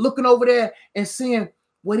 looking over there and seeing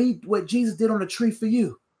what Jesus did on the tree for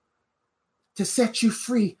you to set you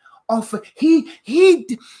free off of. He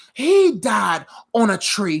died on a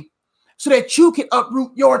tree so that you can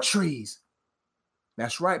uproot your trees.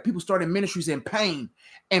 That's right. People started ministries in pain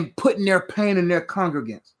and putting their pain in their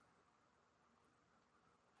congregants.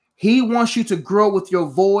 He wants you to grow with your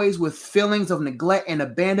voids, with feelings of neglect and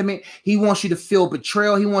abandonment. He wants you to feel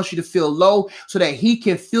betrayal. He wants you to feel low so that he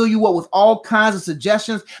can fill you up with all kinds of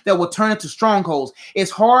suggestions that will turn into strongholds.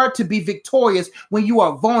 It's hard to be victorious when you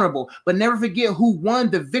are vulnerable, but never forget who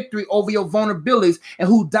won the victory over your vulnerabilities and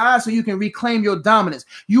who died so you can reclaim your dominance.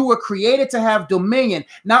 You were created to have dominion,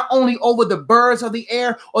 not only over the birds of the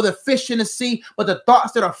air or the fish in the sea, but the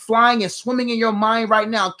thoughts that are flying and swimming in your mind right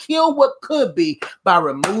now. Kill what could be by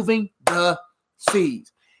removing the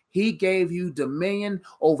seeds. He gave you dominion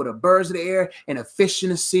over the birds of the air and the fish in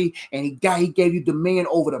the sea, and he gave you dominion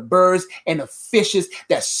over the birds and the fishes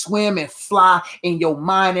that swim and fly in your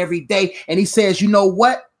mind every day. And he says, you know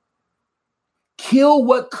what? Kill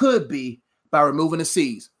what could be by removing the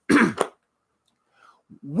seeds.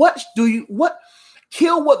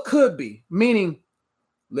 Kill what could be? Meaning,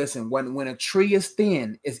 listen, when a tree is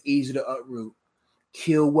thin, it's easy to uproot.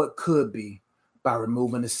 Kill what could be by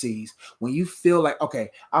removing the seeds. When you feel like, okay,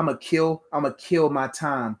 I'm gonna kill my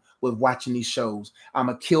time with watching these shows. I'm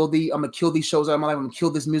gonna kill these shows out of my life. I'm gonna kill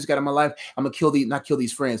this music out of my life. I'm gonna not kill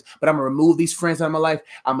these friends, but I'm gonna remove these friends out of my life.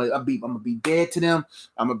 I'm gonna be dead to them.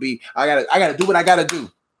 I gotta do what I gotta do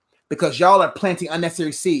because y'all are planting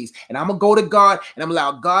unnecessary seeds. And I'm gonna go to God and I'm gonna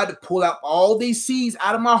allow God to pull out all these seeds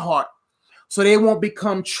out of my heart so they won't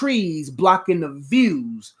become trees blocking the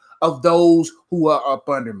views of those who are up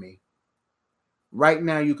under me. Right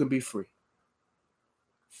now, you can be free.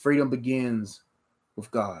 Freedom begins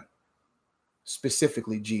with God,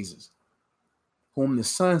 specifically Jesus. Whom the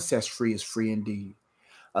Son sets free is free indeed.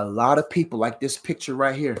 A lot of people, like this picture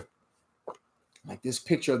right here, like this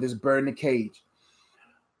picture of this bird in the cage.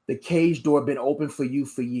 The cage door been open for you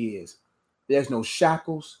for years. There's no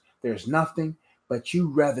shackles. There's nothing, but you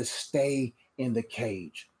rather stay in the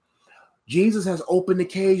cage. Jesus has opened the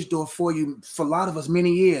cage door for you for a lot of us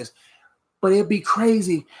many years. But it'd be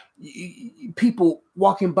crazy. People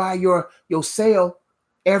walking by your cell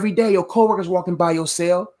every day. Your coworkers walking by your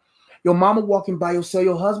cell. Your mama walking by your cell.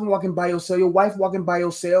 Your husband walking by your cell. Your wife walking by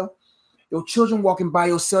your cell. Your children walking by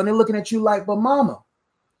your cell. And they're looking at you like, but mama,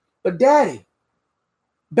 but daddy,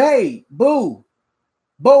 babe, boo,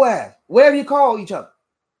 Boaz, whatever you call each other.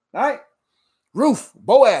 All right? Ruth,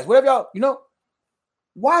 Boaz, whatever y'all,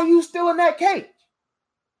 Why are you still in that cage?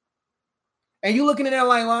 And you looking at there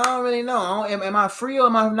like, well, I don't really know. Am I free or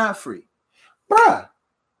am I not free? Bruh,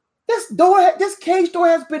 this cage door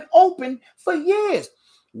has been open for years.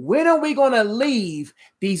 When are we going to leave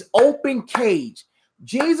these open cage?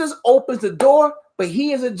 Jesus opens the door, but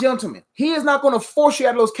he is a gentleman. He is not going to force you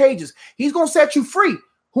out of those cages. He's going to set you free.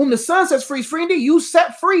 Whom the Son sets free is free indeed. You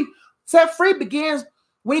set free. Set free begins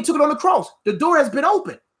when he took it on the cross. The door has been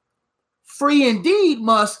opened. Free indeed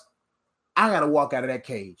I got to walk out of that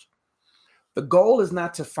cage. The goal is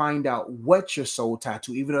not to find out what you're soul tied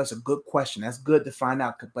to, even though it's a good question. That's good to find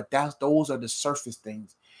out, but those are the surface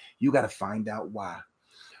things. You got to find out why.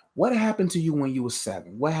 What happened to you when you were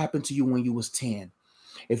 7? What happened to you when you was 10?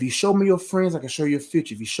 If you show me your friends, I can show you your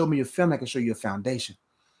future. If you show me your family, I can show you your foundation.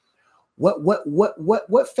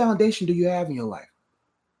 What foundation do you have in your life?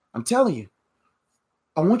 I'm telling you.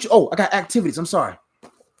 I want you. Oh, I got activities. I'm sorry.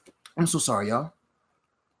 I'm so sorry, y'all.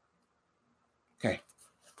 Okay.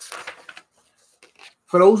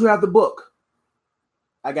 For those who have the book,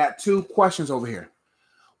 I got 2 questions over here.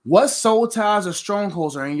 What soul ties or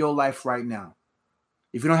strongholds are in your life right now?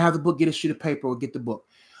 If you don't have the book, get a sheet of paper or get the book.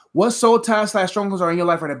 What soul ties / strongholds are in your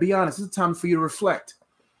life right now? Be honest. This is time for you to reflect.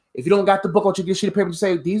 If you don't got the book, I want you to get a sheet of paper and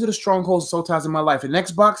say, these are the strongholds and soul ties in my life. The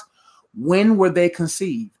next box, when were they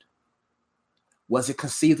conceived? Was it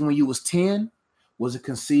conceived when you was 10? Was it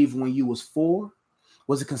conceived when you was 4?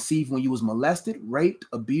 Was it conceived when you was molested, raped,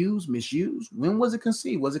 abused, misused? When was it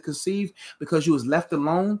conceived? Was it conceived because you was left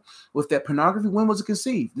alone with that pornography? When was it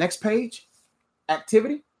conceived? Next page,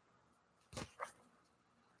 activity.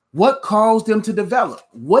 What caused them to develop?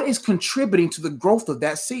 What is contributing to the growth of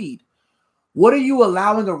that seed? What are you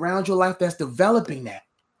allowing around your life that's developing that?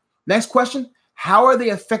 Next question, how are they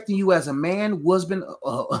affecting you as a man, husband?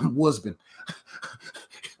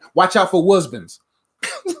 Watch out for husbands.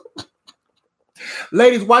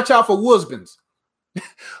 Ladies, watch out for husbands.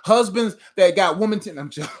 Husbands that got women. I'm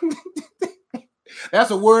joking.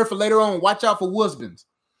 That's a word for later on. Watch out for husbands.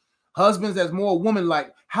 Husbands that's more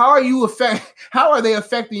woman-like. How are they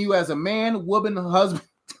affecting you as a man, woman, husband?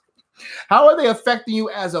 How are they affecting you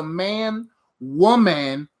as a man,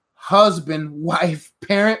 woman, husband, wife,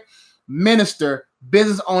 parent, minister,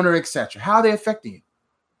 business owner, etc.? How are they affecting you?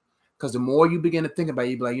 Because the more you begin to think about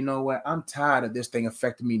it, you be like, you know what? I'm tired of this thing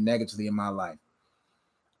affecting me negatively in my life.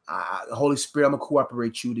 The Holy Spirit, I'm going to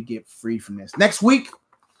cooperate you to get free from this. Next week,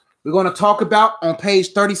 we're going to talk about, on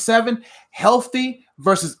page 37, healthy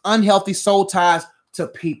versus unhealthy soul ties to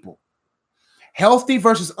people. Healthy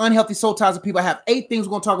versus unhealthy soul ties to people. I have 8 things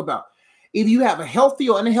we're going to talk about. Either you have a healthy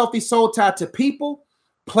or unhealthy soul tie to people,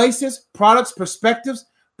 places, products, perspectives,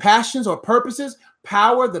 passions or purposes,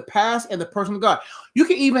 power, the past, and the person of God. You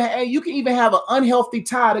can even have an unhealthy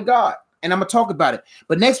tie to God, and I'm going to talk about it.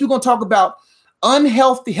 But next, we're going to talk about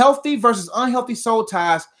healthy versus unhealthy soul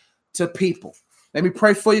ties to people. Let me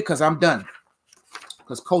pray for you because I'm done.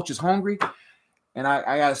 Because Coach is hungry, and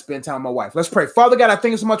I got to spend time with my wife. Let's pray. Father God, I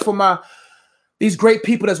thank you so much for these great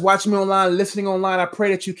people that's watching me online, listening online. I pray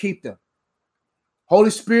that you keep them. Holy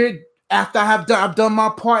Spirit, after I've done my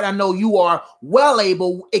part, I know you are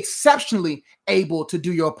exceptionally able to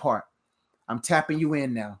do your part. I'm tapping you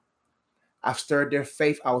in now. I've stirred their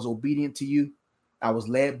faith. I was obedient to you. I was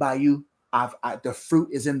led by you. The fruit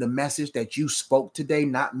is in the message that you spoke today,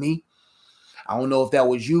 not me. I don't know if that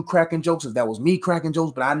was you cracking jokes, if that was me cracking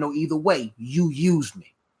jokes, but I know either way, you used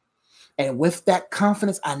me. And with that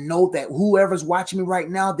confidence, I know that whoever's watching me right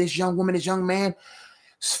now, this young woman, this young man,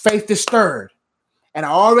 faith is stirred. And I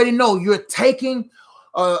already know you're taking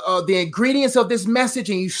the ingredients of this message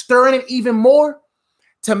and you stirring it even more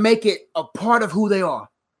to make it a part of who they are.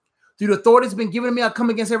 Through the authority that's been given to me, I come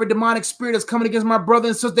against every demonic spirit that's coming against my brother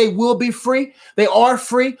and sister. They will be free. They are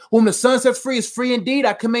free. Whom the Son sets free is free indeed.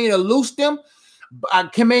 I command you to loose them. I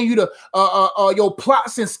command you to your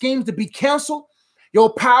plots and schemes to be canceled.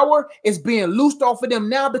 Your power is being loosed off of them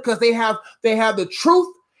now because they have the truth,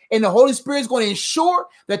 and the Holy Spirit is going to ensure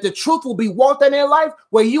that the truth will be walked in their life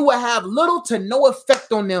where you will have little to no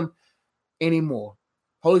effect on them anymore.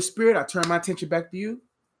 Holy Spirit, I turn my attention back to you,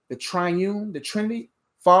 the triune, the Trinity,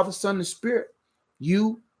 Father, Son, and Spirit.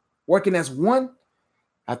 You working as one.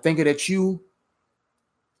 I think that you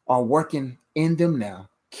are working in them now,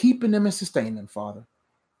 keeping them and sustaining them, Father. In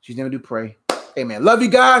Jesus' name we do pray. Amen. Love you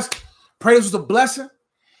guys. Pray this was a blessing.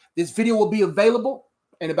 This video will be available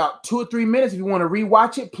in about 2 or 3 minutes. If you want to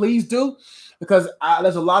rewatch it, please do, because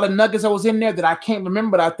there's a lot of nuggets that was in there that I can't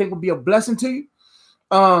remember, but I think will be a blessing to you.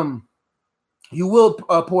 You will,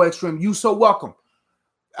 Poetic Stream. You so welcome.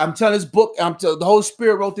 I'm telling this book. The Holy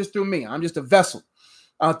Spirit wrote this through me. I'm just a vessel.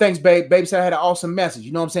 Thanks, babe. Baby said I had an awesome message.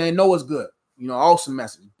 You know what I'm saying? Noah's good. Awesome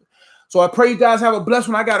message. So I pray you guys have a blessed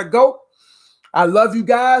one. I got to go. I love you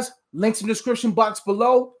guys. Links in the description box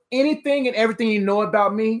below. Anything and everything you know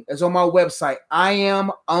about me is on my website,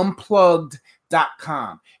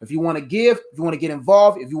 iamunplugged.com. If you want to give, if you want to get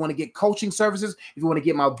involved, if you want to get coaching services, if you want to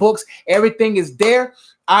get my books, everything is there.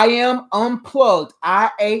 I am unplugged.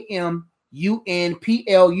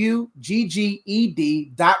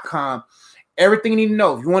 IAMUNPLUGGED.com. Everything you need to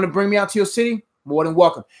know. If you want to bring me out to your city, more than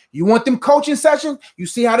welcome. You want them coaching sessions? You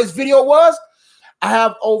see how this video was? I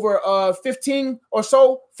have over 15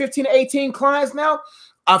 to 18 clients now.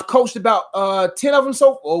 I've coached about 10 of them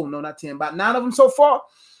about 9 of them so far.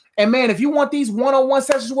 And man, if you want these one-on-one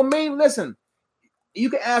sessions with me, listen, you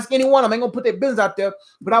can ask anyone. I ain't gonna put their business out there,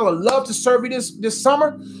 but I would love to serve you this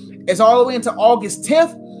summer. It's all the way into August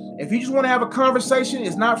 10th. If you just want to have a conversation,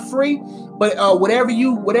 it's not free, but whatever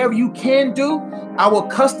you can do, I will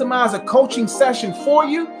customize a coaching session for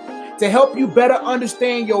you to help you better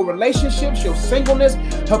understand your relationships, your singleness,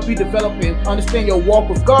 help you develop and understand your walk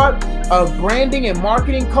with God, branding and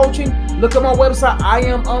marketing coaching. Look at my website,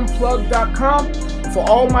 iamunplugged.com, for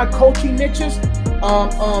all my coaching niches.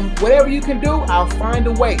 Whatever you can do, I'll find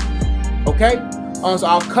a way. Okay? So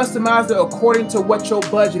I'll customize it according to what your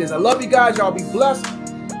budget is. I love you guys. Y'all be blessed.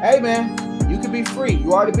 Hey, man, you can be free.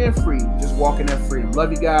 You already been free. Just walk in that freedom.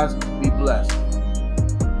 Love you guys. Be blessed.